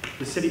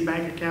 The city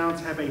bank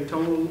accounts have a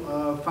total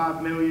of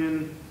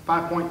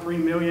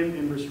 $5.3 million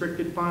in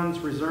restricted funds,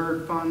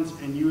 reserved funds,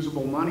 and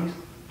usable monies.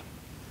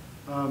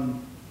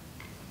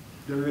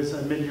 There is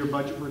a mid-year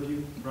budget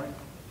review, right?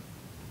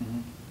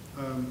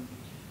 Mm-hmm.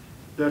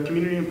 The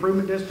Community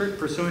Improvement District,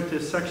 pursuant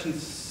to Section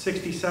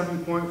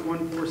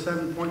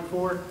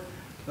 67.147.4,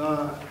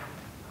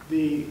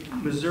 the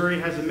Missouri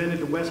has amended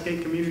the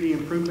Westgate Community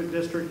Improvement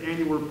District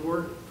annual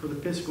report for the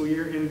fiscal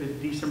year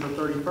ended December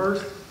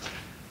 31st.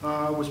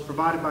 Was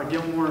provided by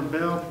Gilmore and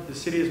Bell. The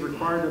city is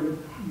required to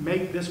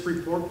make this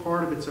report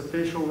part of its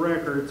official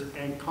records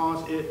and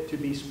cause it to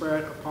be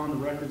spread upon the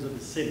records of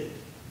the city.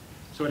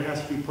 So it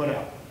has to be put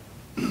out.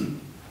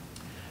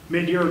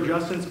 Mid-year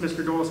adjustments,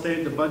 Mr. Doyle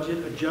stated the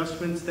budget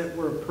adjustments that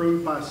were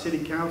approved by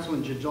City Council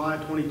in July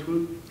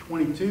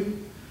 2022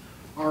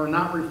 are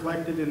not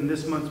reflected in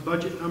this month's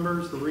budget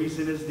numbers. The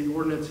reason is the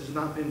ordinance has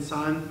not been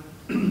signed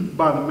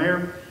by the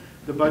mayor.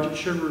 The budget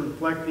should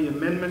reflect the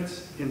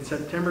amendments in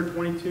September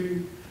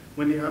 22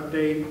 when the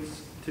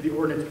updates to the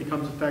ordinance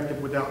becomes effective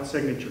without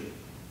signature.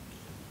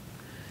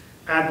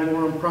 Ad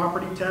valorem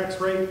property tax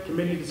rate.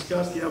 Committee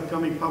discussed the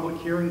upcoming public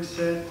hearing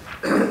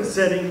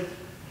setting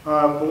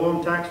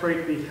valorem tax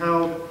rate to be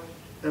held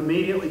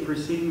immediately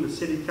preceding the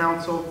city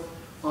council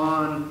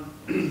on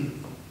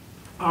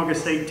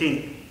August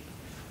 18th.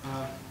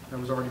 That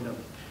was already done.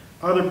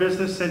 Other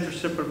business,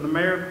 censorship of the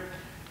mayor.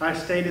 I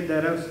stated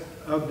that as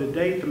of the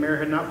date, the mayor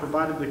had not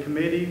provided the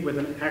committee with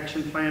an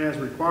action plan as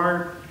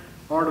required.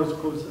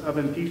 Articles of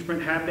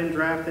impeachment have been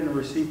drafted and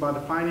received by the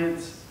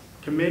finance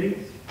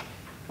committee.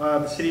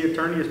 The city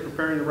attorney is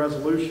preparing a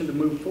resolution to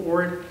move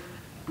forward.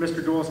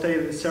 Mr. Doyle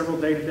stated that several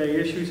day-to-day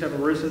issues have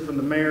arisen from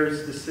the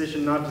mayor's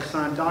decision not to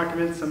sign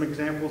documents. Some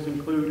examples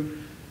include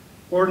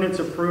ordinance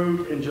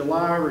approved in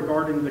July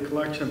regarding the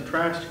collection of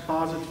trash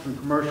deposits from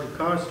commercial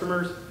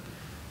customers,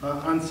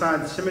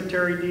 unsigned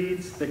cemetery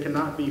deeds that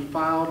cannot be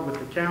filed with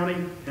the county,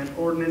 and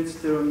ordinance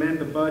to amend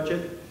the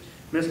budget.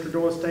 Mr.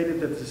 Doyle stated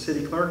that the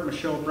city clerk,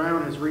 Michelle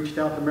Brown, has reached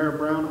out to Mayor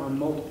Brown on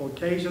multiple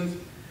occasions,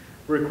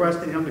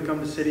 requesting him to come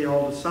to City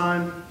Hall to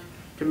sign.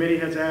 Committee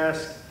has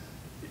asked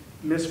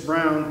Ms.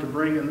 Brown to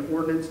bring an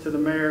ordinance to the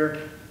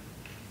Mayor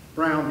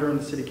Brown during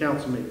the city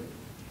council meeting.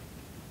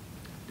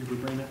 Did we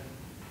bring that?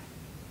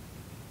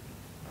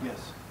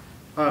 Yes.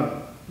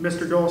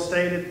 Mr. Doyle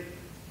stated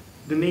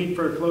the need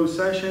for a closed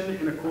session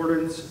in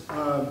accordance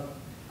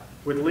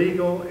with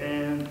legal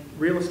and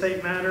real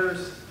estate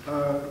matters.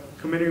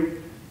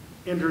 Committee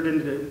entered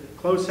into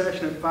closed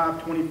session at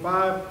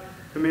 5:25.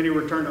 Committee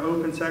returned to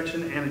open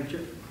session and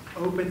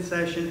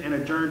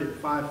adjourned at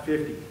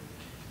 5:50.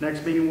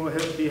 Next meeting will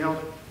be held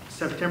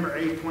September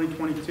 8,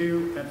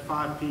 2022 at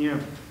 5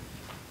 p.m.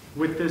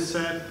 With this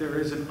said, there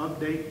is an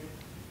update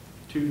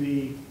to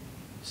the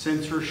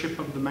censorship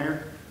of the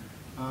mayor.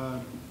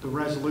 The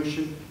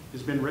resolution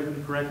has been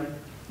written correctly.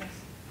 Yes.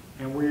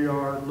 And we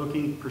are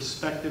looking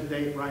prospective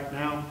date right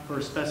now for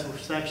a special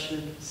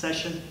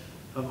session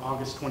of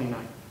August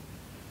 29th.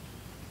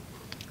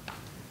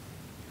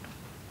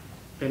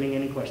 Pending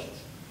any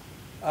questions?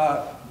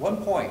 One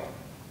point.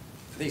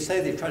 They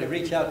say they've tried to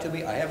reach out to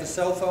me. I have a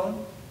cell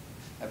phone.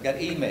 I've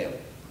got email.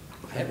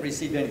 I haven't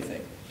received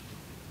anything.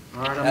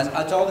 All right,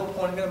 that's all the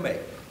point I'm going to make.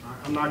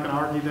 I'm not going to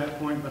argue that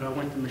point, but I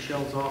went to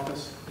Michelle's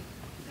office,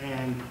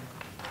 and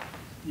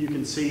you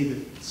can see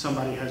that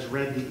somebody has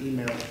read the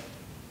email.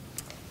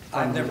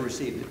 I've never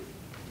received it.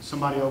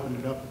 Somebody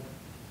opened it up.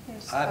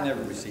 I've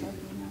never received it.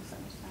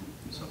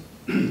 So,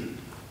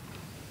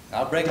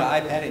 I'll bring my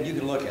iPad and you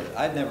can look at it.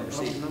 I've never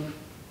received it.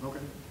 Okay.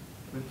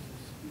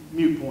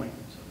 Mute point.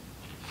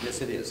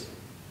 Yes, it is.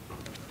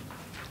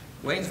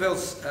 Waynesville,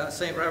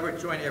 St. Robert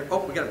Joint Air,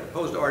 oh, we got a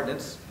proposed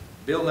ordinance,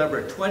 bill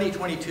number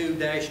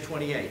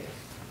 2022-28.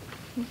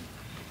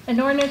 An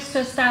ordinance to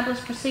establish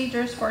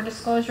procedures for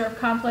disclosure of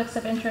conflicts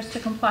of interest to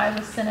comply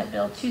with Senate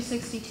Bill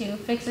 262,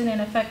 fixing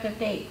an effective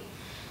date.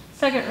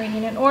 Second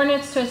reading, an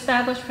ordinance to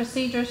establish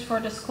procedures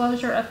for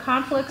disclosure of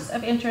conflicts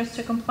of interest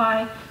to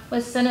comply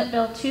with Senate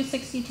Bill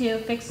 262,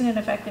 fixing an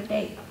effective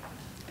date.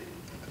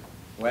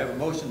 Do I have a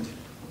motion?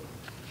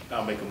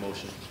 I'll make a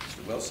motion.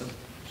 Mr. Wilson?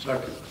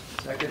 Second.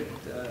 Second,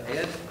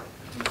 Ed?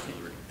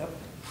 Yep.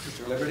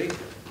 Mr. Liberty?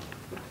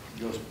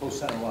 Goes both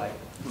sound like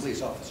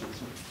police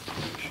officers.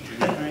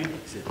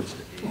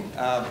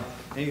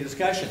 Any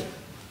discussion?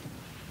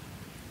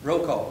 Roll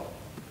call.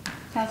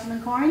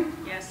 Councilman Corn?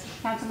 Yes.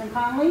 Councilman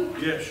Conley?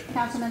 Yes.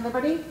 Councilman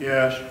Liberty?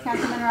 Yes.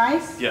 Councilman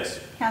Rice? Yes.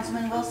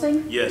 Councilman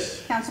Wilson?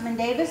 Yes. Councilman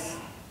Davis?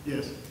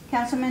 Yes.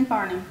 Councilman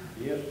Farnum?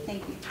 Yes.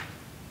 Thank you.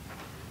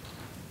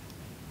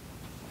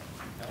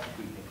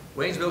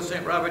 Waynesville,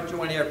 St. Robert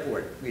Joint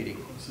Airport meeting.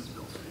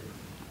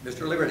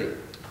 Mr. Liberty?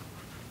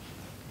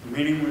 The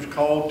meeting was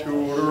called to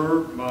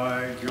order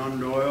by John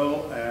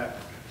Doyle at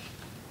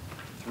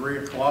 3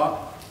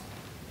 o'clock,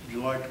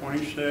 July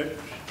 26th.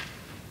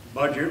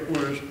 Budget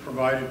was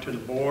provided to the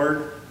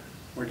board,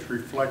 which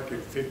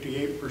reflected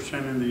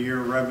 58% of the year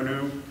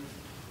revenue,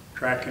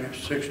 tracking at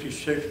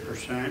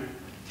 66%.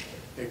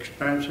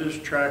 Expenses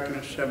tracking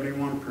at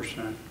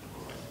 71%.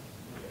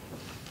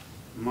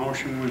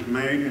 Motion was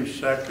made and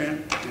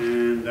second,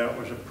 and that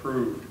was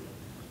approved.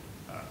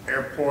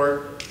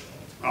 Airport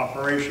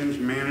Operations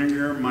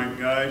Manager Mike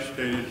Guy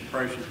stated the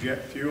price of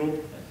jet fuel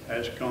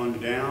has gone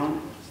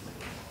down.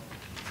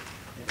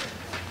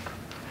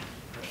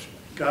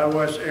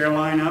 SkyWest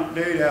Airline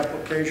update,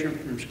 application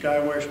from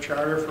SkyWest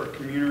Charter for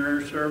commuter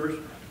air service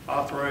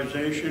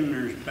authorization.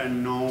 There's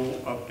been no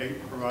update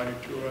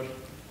provided to us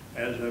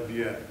as of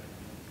yet.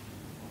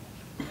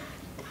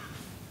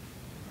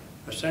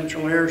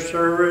 Essential Air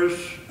Service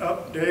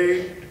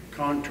update,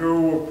 Contour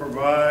will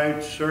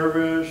provide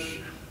service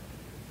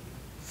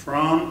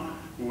from,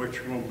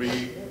 which will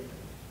be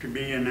to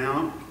be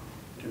announced,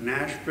 to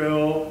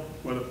Nashville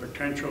with a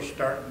potential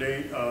start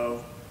date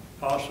of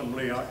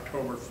possibly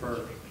October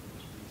 1st.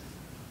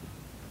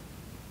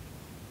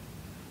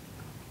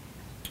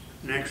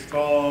 Next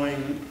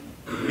following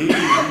meeting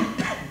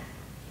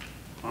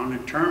on the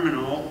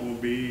terminal will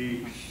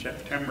be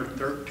September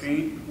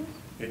 13th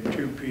at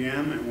 2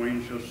 p.m. at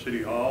Waynesville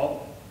City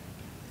Hall.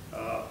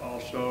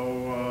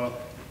 Also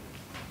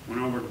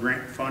went over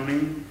grant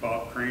funding.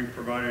 Bob Crane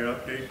provided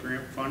update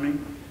grant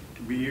funding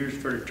to be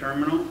used for the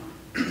terminal.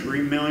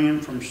 $3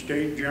 million from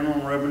state general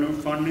revenue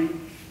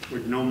funding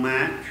with no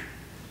match,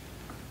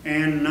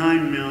 and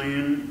 $9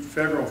 million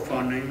federal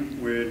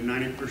funding with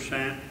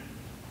 90%,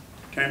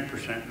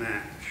 10%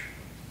 match.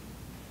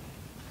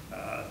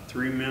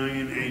 $3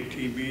 million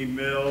ATB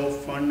bill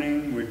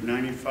funding with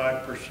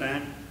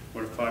 95%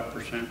 with a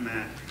 5%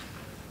 match.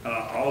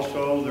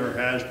 Also, there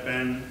has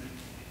been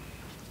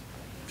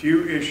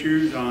few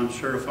issues on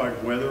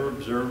certified weather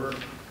observer.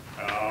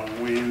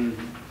 When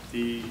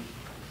the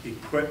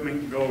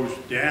equipment goes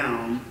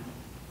down,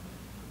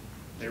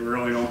 they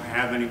really don't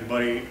have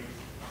anybody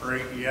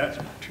right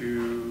yet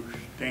to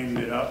stand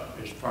it up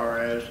as far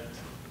as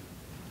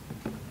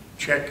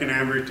checking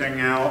everything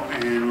out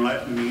and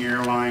letting the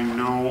airline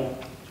know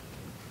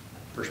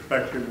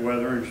prospective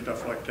weather and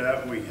stuff like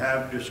that. We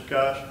have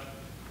discussed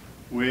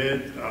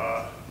with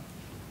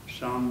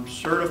some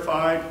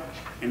certified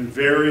and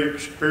very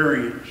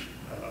experienced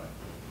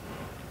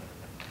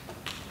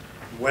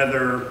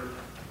weather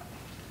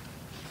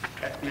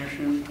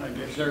technicians, I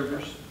guess.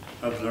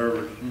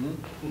 Observers.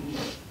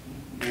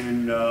 Mm-hmm.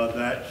 And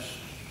that's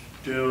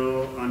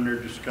still under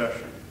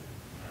discussion.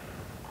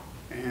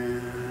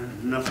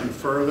 And nothing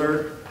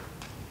further.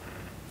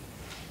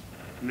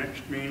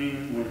 Next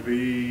meeting will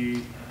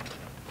be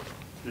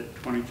the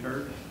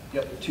 23rd.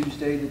 Yep,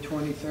 Tuesday the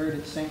 23rd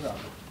at St. Robert.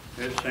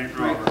 At St.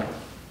 Robert.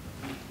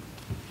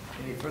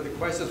 Any further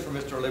questions for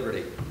Mr.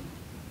 Liberty?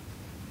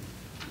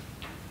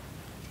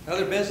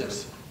 Other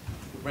business?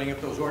 We'll bring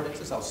up those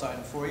ordinances. I'll sign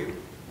them for you.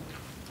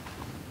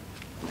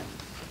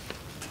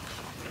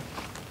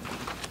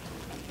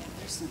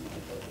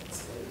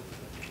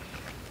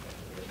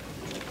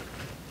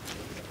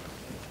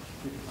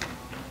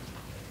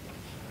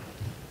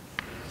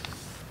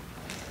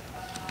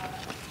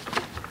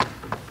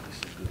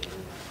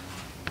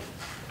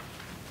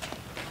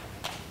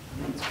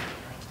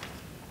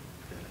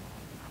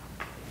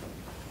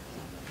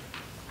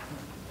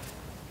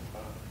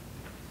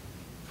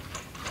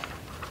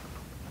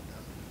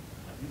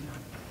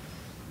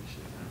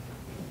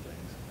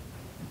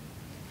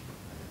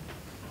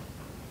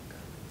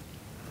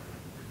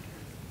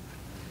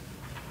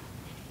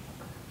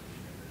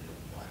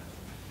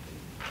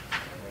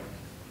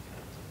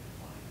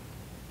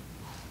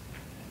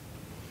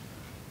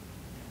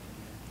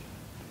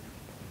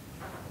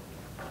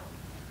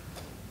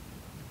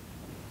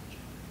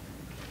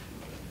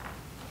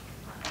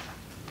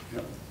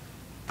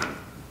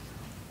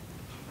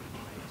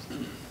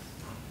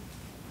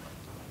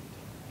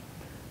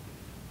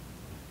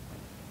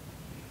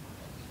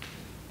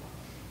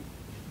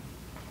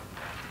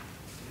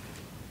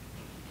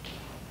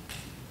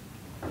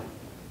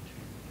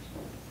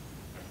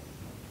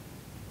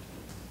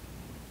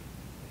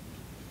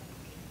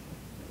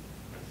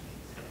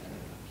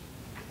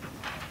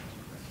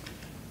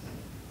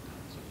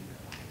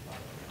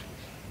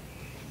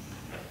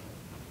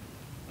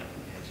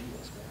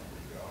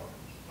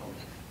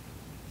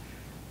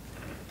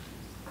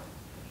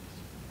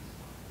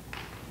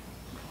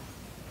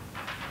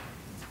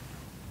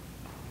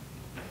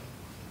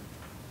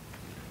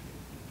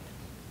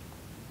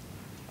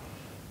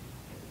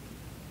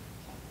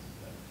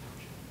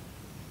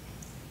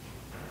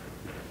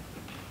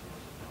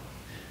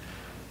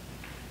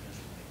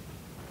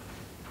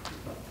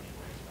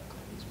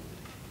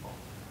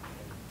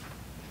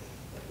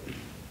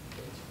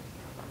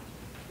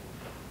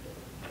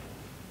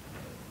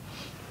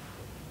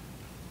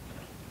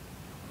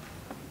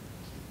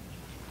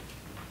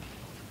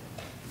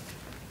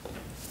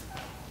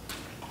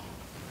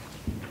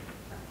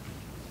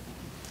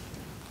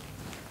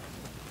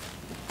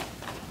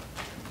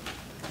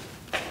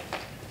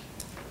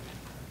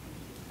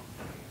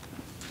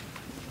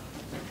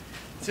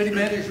 City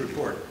manager's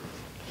report.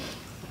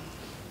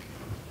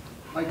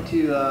 I'd like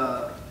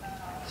to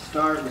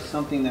start with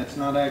something that's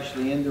not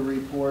actually in the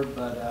report,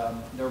 but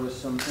there was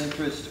some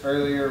interest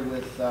earlier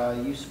with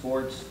youth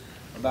sports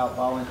about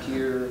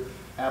volunteer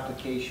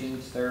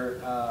applications.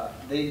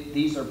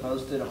 These are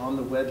posted on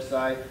the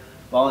website.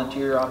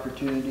 Volunteer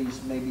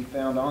opportunities may be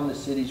found on the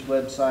city's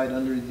website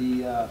under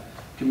the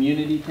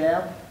community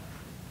tab.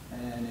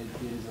 And it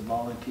is a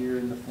volunteer,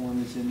 and the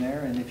form is in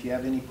there. And if you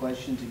have any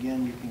questions,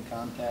 again, you can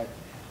contact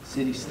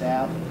city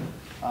staff.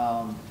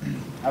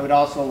 I would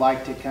also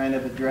like to kind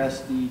of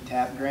address the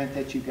TAP grant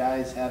that you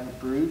guys have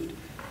approved.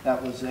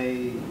 That was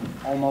a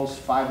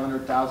almost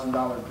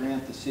 $500,000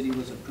 grant the city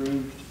was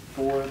approved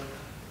for.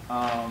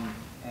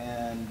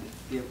 And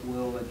it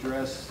will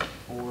address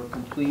or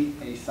complete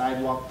a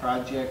sidewalk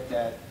project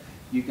that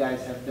you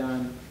guys have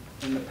done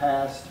in the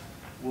past.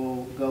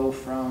 We'll go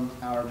from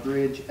our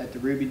bridge at the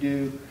Ruby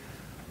Doo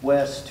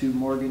west to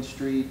Morgan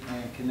Street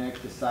and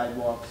connect the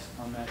sidewalks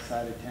on that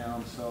side of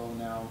town. So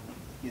now,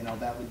 you know,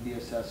 that would be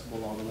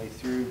accessible all the way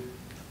through.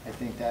 I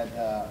think that,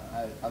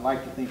 I'd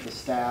like to thank the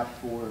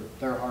staff for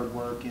their hard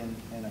work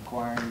in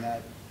acquiring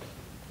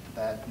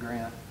that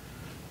grant.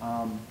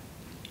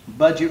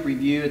 Budget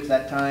review, it's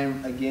that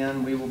time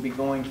again. We will be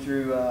going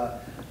through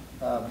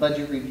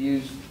budget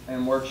reviews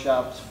and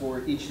workshops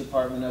for each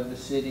department of the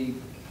city,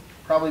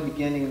 probably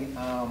beginning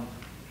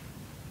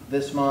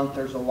this month.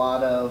 There's a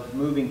lot of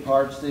moving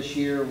parts this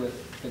year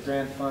with the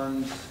grant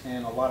funds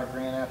and a lot of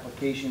grant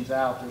applications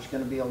out. There's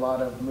going to be a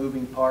lot of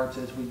moving parts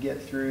as we get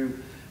through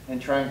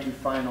and trying to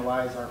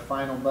finalize our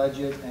final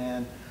budget.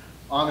 And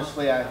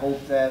honestly, I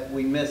hope that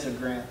we miss a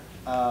grant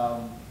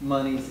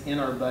monies in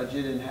our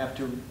budget and have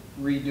to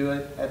redo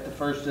it at the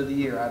first of the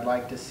year. I'd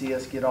like to see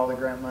us get all the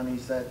grant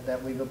monies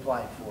that we've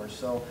applied for.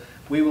 So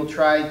we will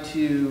try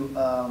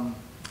to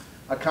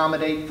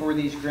accommodate for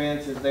these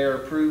grants as they are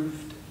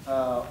approved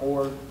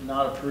or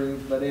not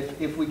approved. But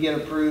if we get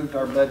approved,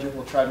 our budget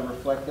will try to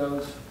reflect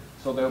those.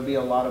 So there'll be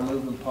a lot of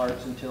moving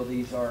parts until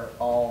these are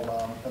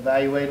all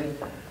evaluated.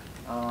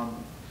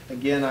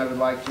 Again, I would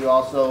like to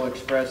also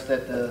express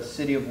that the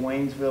city of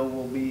Waynesville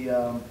will be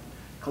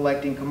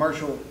collecting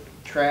commercial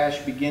trash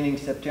beginning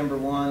September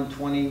 1,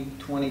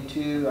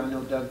 2022. I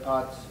know Doug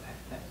Potts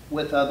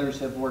with others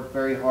have worked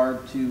very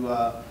hard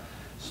to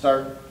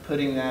start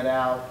putting that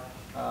out,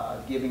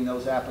 giving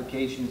those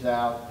applications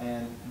out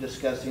and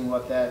discussing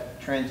what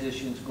that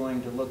transition is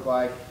going to look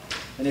like.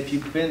 And if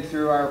you've been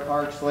through our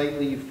parks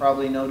lately, you've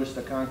probably noticed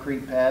a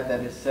concrete pad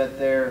that is set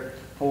there,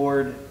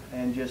 poured,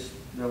 and just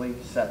really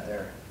set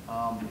there.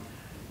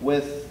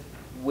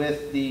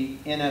 With the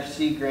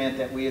NFC grant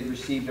that we had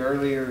received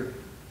earlier,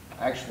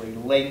 actually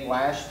late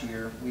last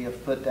year, we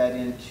have put that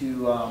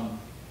into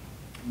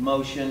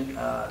motion.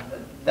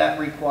 That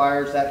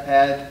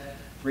pad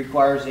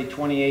requires a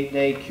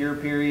 28-day cure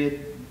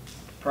period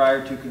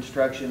prior to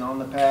construction on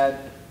the pad.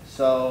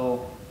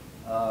 So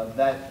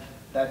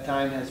that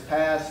time has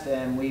passed,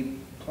 and we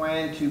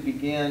plan to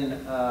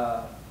begin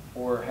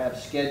or have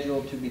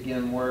scheduled to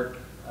begin work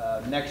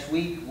next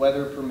week,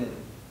 weather permitting.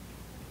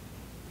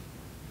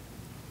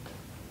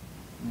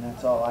 And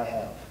that's all I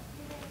have.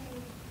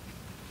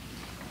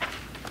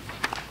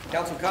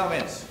 Council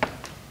comments.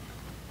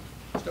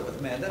 Start with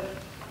Amanda.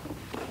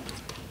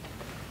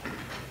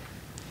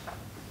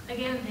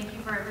 Again, thank you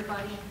for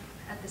everybody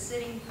at the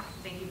city.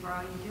 Thank you for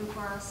all you do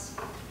for us.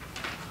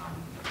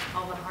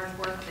 All the hard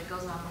work that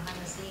goes on behind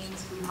the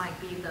scenes. We might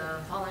be the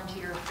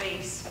volunteer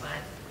face,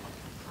 but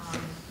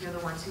you're the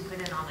ones who put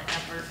in all the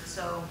effort.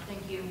 So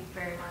thank you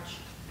very much.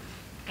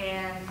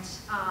 And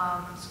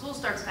school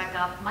starts back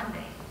up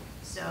Monday.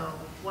 So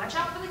watch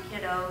out for the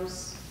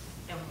kiddos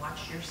and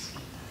watch your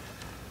speed.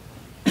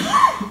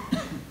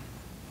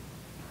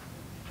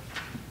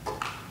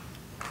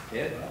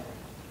 Ed?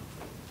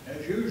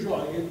 As usual,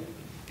 I get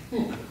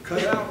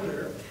cut out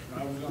there.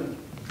 I was going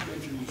to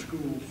mention the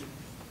schools.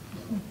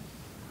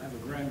 I have a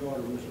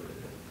granddaughter who's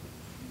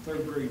a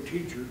third grade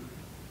teacher.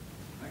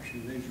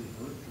 Actually, today's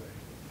her birthday.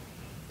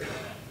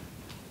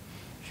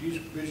 She's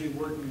busy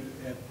working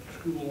at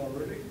school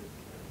already.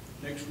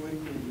 Next week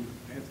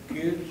we'll have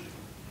kids.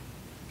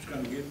 It's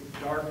going to get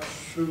dark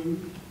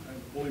soon,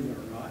 believe it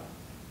or not.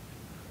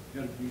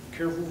 You got to be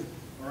careful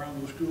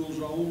around the school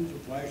zones, the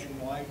flashing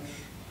lights.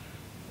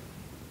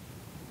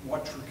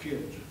 Watch for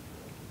kids.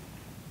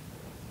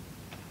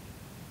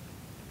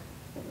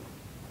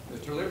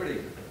 Mr.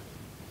 Liberty.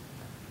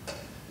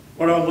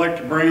 What I'd like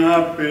to bring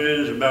up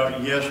is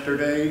about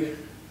yesterday.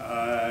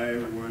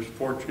 I was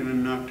fortunate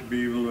enough to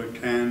be able to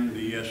attend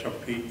the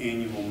SOP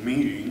annual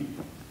meeting,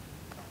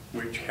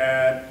 which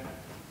had,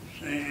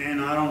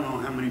 and I don't know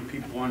how many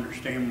people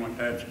understand what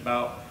that's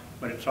about,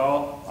 but it's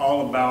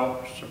all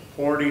about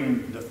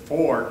supporting the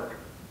fort,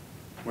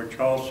 which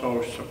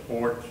also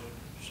supports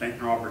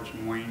St. Robert's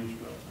and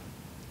Waynesville.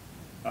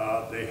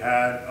 They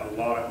had a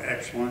lot of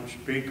excellent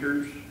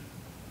speakers.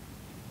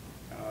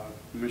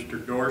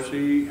 Mr.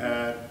 Dorsey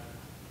had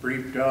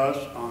briefed us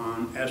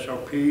on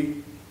SOP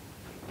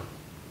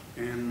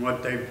and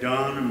what they've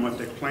done and what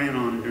they plan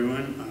on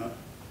doing.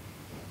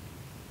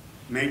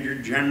 Major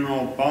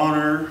General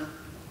Bonner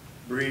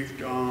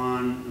briefed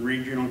on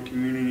regional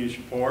community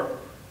support,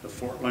 the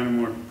Fort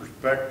Leonard Wood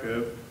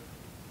perspective.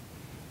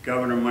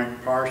 Governor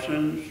Mike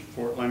Parsons,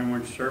 Fort Leonard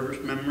Wood service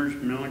members,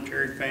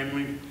 military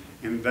families,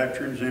 and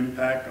veterans'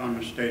 impact on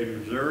the state of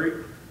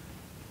Missouri.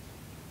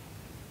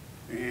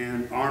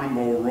 And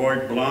Honorable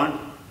Roy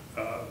Blunt,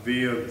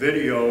 via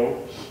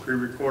video,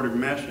 pre-recorded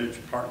message,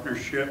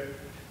 partnership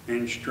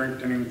in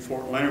strengthening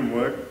Fort Leonard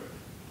Wood.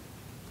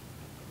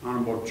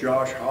 Honorable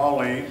Josh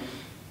Hawley,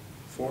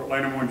 Fort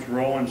Leonard Wood's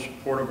role in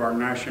support of our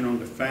national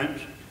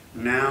defense,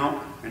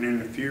 now and in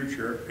the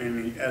future,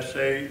 in the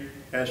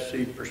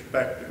SASC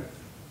perspective.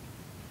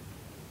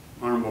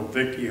 Honorable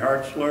Vicki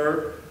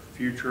Hartzler,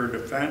 Future of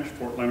Defense,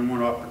 Fort Leonard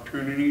Wood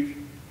Opportunities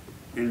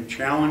and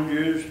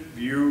Challenges,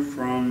 View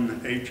from the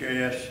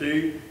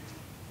HASC.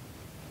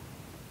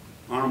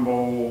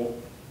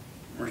 Honorable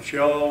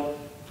Rochelle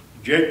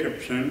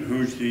Jacobson,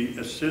 who's the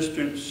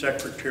Assistant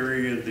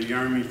Secretary of the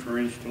Army for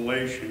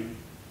Installation.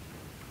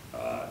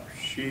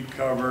 She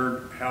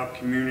covered how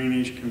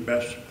communities can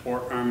best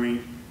support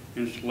Army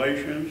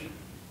installations.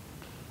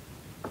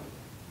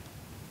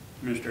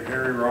 Mr.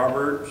 Harry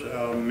Roberts,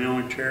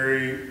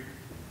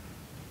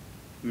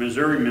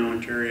 Missouri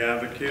military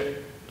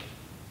advocate,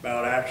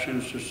 about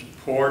actions to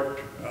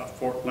support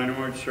Fort Leonard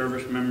Wood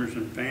service members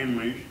and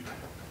families.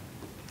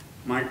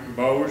 Mike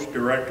Bowes,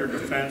 Director,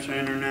 Defense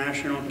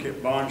International,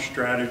 Kit Bond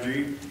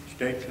Strategy,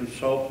 State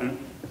Consultant,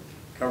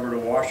 covered a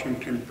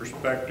Washington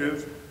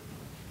perspective.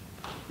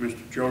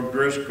 Mr. Joe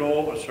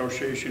Driscoll,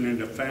 Association of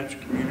Defense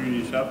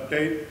Communities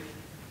Update.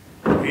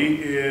 He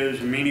is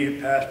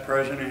immediate past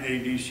president,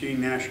 ADC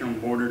National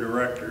Board of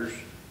Directors.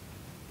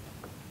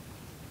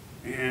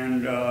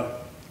 And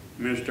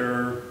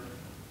Mr.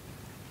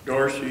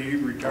 Dorsey,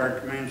 retired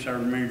Command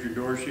Sergeant Major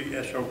Dorsey,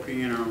 SOP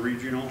in our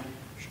regional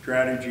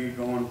strategy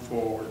going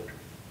forward.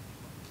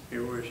 It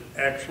was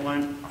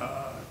excellent.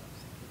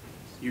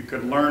 You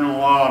could learn a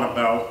lot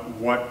about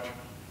what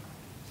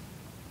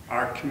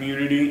our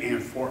community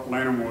and Fort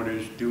Leonard Wood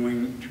is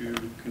doing to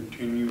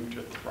continue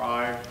to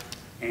thrive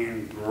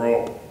and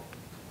grow.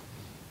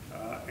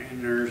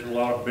 And there's a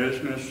lot of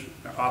business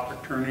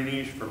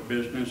opportunities for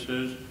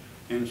businesses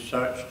and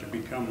such to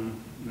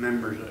become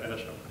members of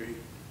SOP.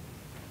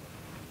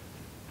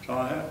 That's all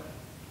I have.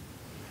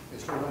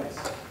 Mr.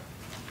 Rice.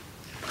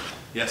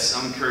 Yes,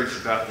 I'm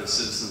encouraged about the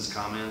citizens'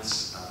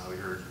 comments. We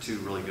heard two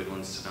really good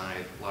ones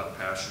tonight. A lot of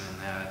passion in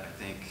that.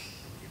 I think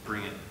you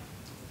bring it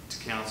to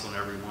council and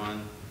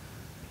everyone.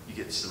 You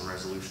get some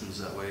resolutions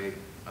that way.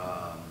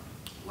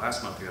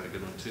 Last month we had a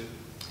good one too.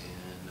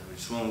 And we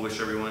just want to wish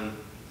everyone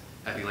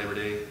happy Labor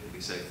Day and be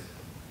safe.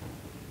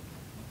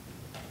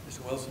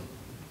 Mr. Wilson.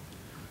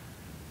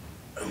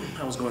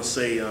 I was going to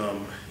say,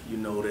 you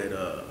know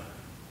that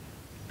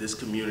this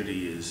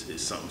community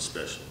is something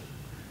special.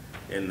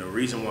 And the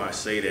reason why I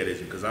say that is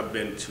because I've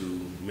been to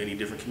many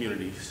different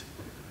communities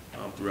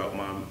throughout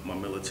my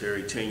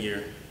military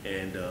tenure.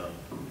 And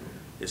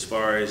as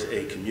far as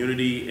a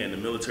community and the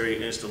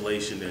military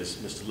installation, as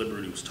Mr.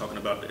 Liberty was talking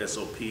about, the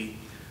SOP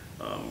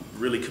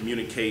really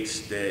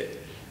communicates that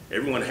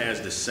everyone has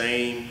the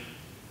same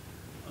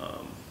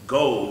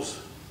goals.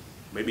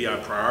 Maybe our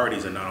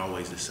priorities are not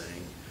always the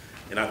same.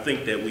 And I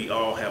think that we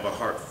all have a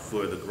heart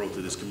for the growth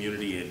of this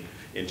community.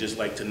 And just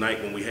like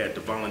tonight when we had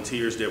the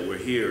volunteers that were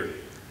here,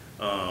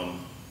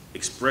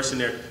 expressing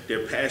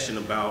their passion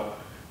about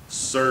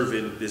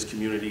serving this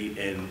community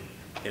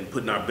and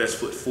putting our best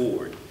foot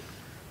forward.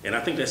 And I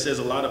think that says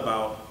a lot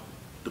about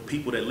the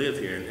people that live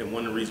here and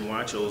one of the reasons why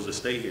I chose to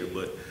stay here.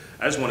 But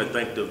I just want to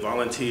thank the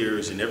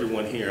volunteers and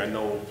everyone here. I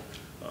know,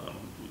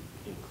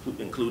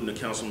 including the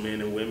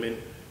councilmen and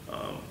women,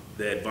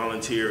 that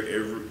volunteer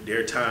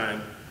their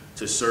time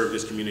to serve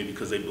this community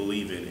because they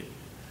believe in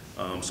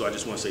it. So I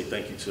just want to say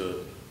thank you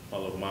to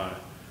all of my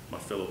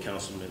fellow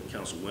councilmen,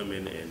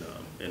 councilwomen,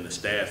 and the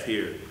staff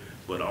here,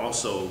 but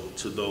also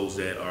to those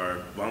that are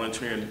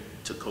volunteering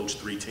to coach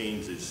 3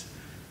 teams.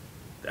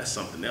 That's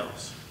something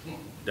else.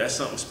 That's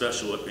something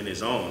special in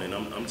its own, and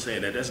I'm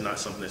saying that that's not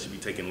something that should be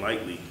taken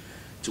lightly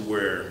to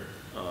where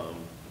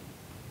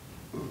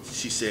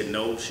she said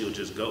no, she'll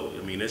just go.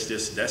 I mean,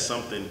 that's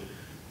something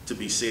to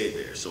be said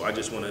there. So I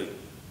just want to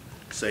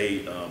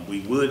say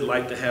we would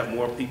like to have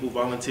more people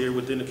volunteer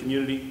within the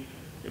community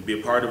and be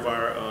a part of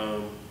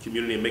our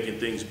community and making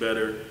things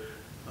better.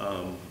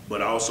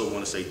 But I also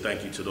want to say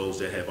thank you to those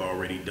that have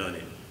already done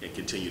it and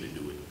continue to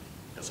do it.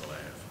 That's all I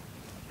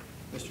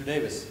have. Mr.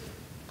 Davis.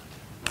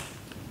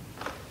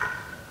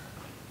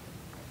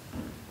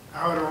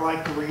 I would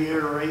like to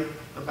reiterate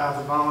about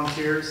the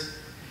volunteers.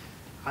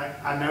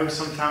 I know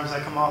sometimes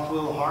I come off a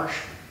little harsh,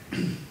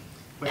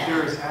 but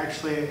there is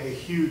actually a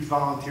huge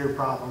volunteer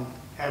problem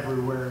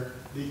everywhere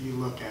that you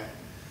look at.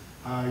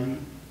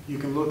 You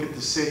can look at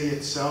the city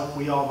itself.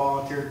 We all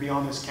volunteer to be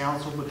on this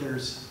council, but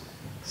there's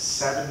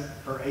 7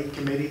 or 8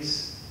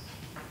 committees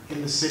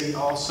in the city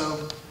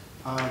also.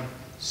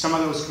 Some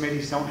of those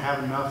committees don't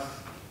have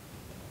enough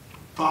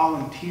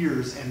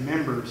volunteers and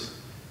members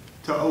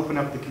to open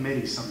up the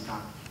committee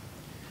sometimes.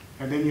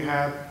 And then you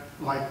have,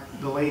 like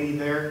the lady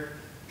there,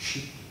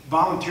 She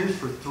volunteers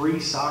for 3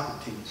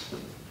 soccer teams.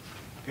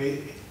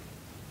 Okay?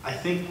 I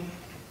think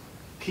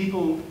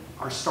people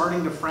are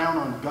starting to frown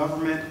on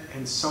government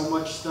and so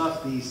much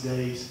stuff these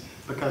days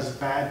because of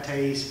bad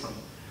taste from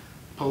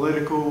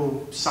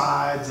political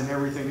sides and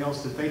everything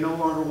else, that they no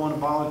longer want to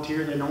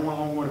volunteer. They no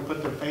longer want to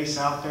put their face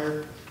out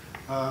there.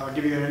 I'll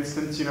give you an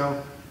instance. You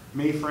know,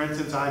 me, for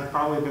instance, I've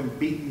probably been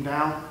beaten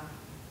down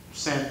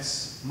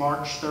since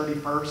March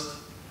 31st.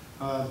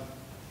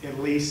 At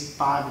least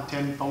 5 to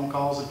 10 phone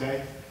calls a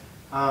day.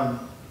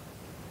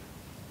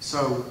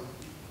 So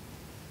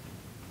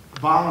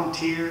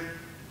volunteer,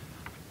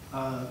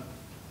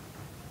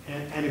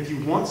 and if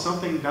you want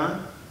something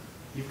done,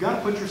 you've got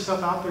to put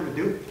yourself out there to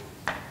do it.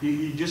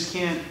 You just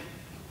can't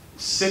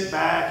sit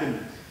back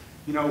and,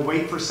 you know,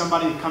 wait for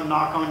somebody to come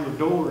knock on your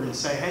door and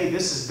say, hey,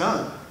 this is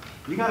done.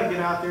 You got to get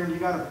out there and you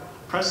got to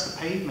press the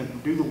pavement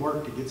and do the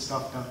work to get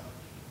stuff done.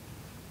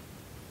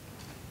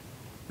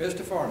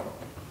 Mr. Farnham.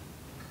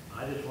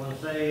 I just want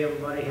to say,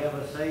 everybody have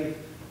a safe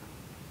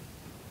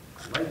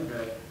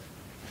Labor Day.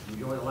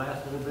 Enjoy the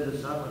last little bit of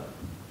summer.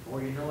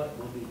 Before you know it,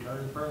 we'll be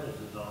turning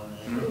furnaces on.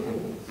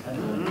 That's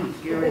a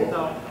scary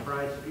thought, the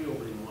price of fuel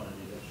we want to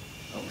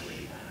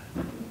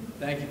do.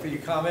 Thank you for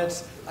your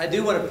comments. I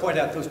do want to point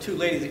out those 2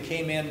 ladies that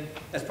came in.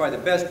 That's probably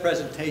the best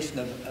presentation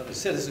of a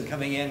citizen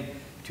coming in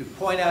to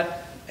point out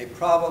a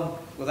problem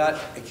without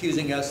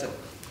accusing us of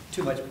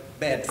too much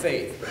bad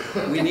faith.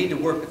 We need to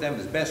work with them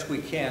as best we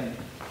can.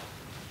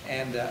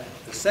 And the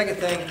second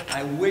thing,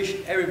 I wish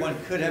everyone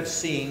could have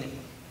seen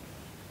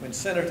when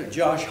Senator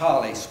Josh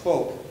Hawley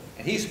spoke,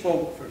 and he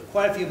spoke for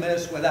quite a few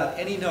minutes without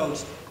any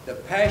notes. The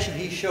passion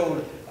he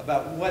showed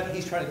about what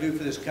he's trying to do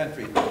for this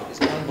country is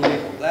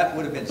unbelievable. That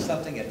would have been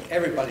something that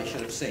everybody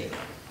should have seen.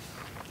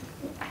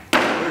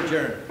 We're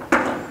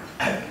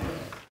adjourned.